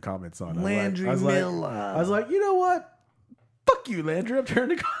when I turn comments on. Landry I was like, Miller. I was like, you know what? Fuck you, Landry. I'm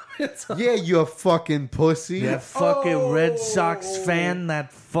turning comments on. Yeah, you fucking pussy. That fucking Red Sox fan,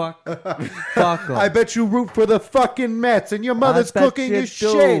 that fuck. Fuck 'em. I bet you root for the fucking Mets and your mother's I bet cooking you is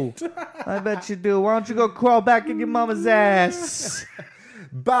do. shit. I bet you do. Why don't you go crawl back in your mama's ass?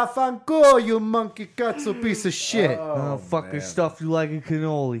 Bafanko, you monkey katsu piece of shit. Oh, fucking stuff you like in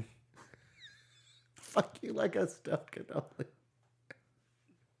cannoli. Fuck you like a stuffed cannoli.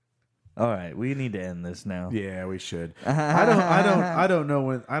 All right, we need to end this now. Yeah, we should. I don't know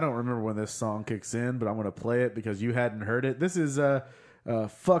when. I don't remember when this song kicks in, but I'm gonna play it because you hadn't heard it. This is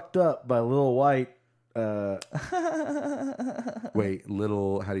 "Fucked Up" by Lil White. Wait,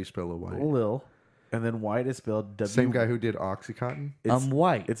 Little. How do you spell a white? Lil, and then White is spelled W. Same guy who did Oxycontin. I'm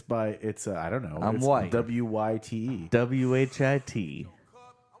white. It's by. It's I don't know. I'm it's white. WYTE. WHITE.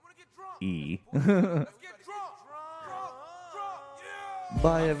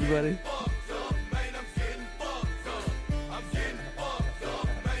 Bye, everybody.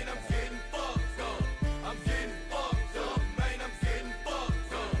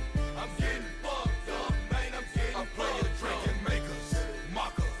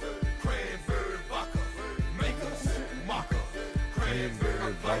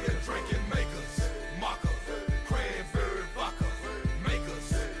 Cranberry vodka.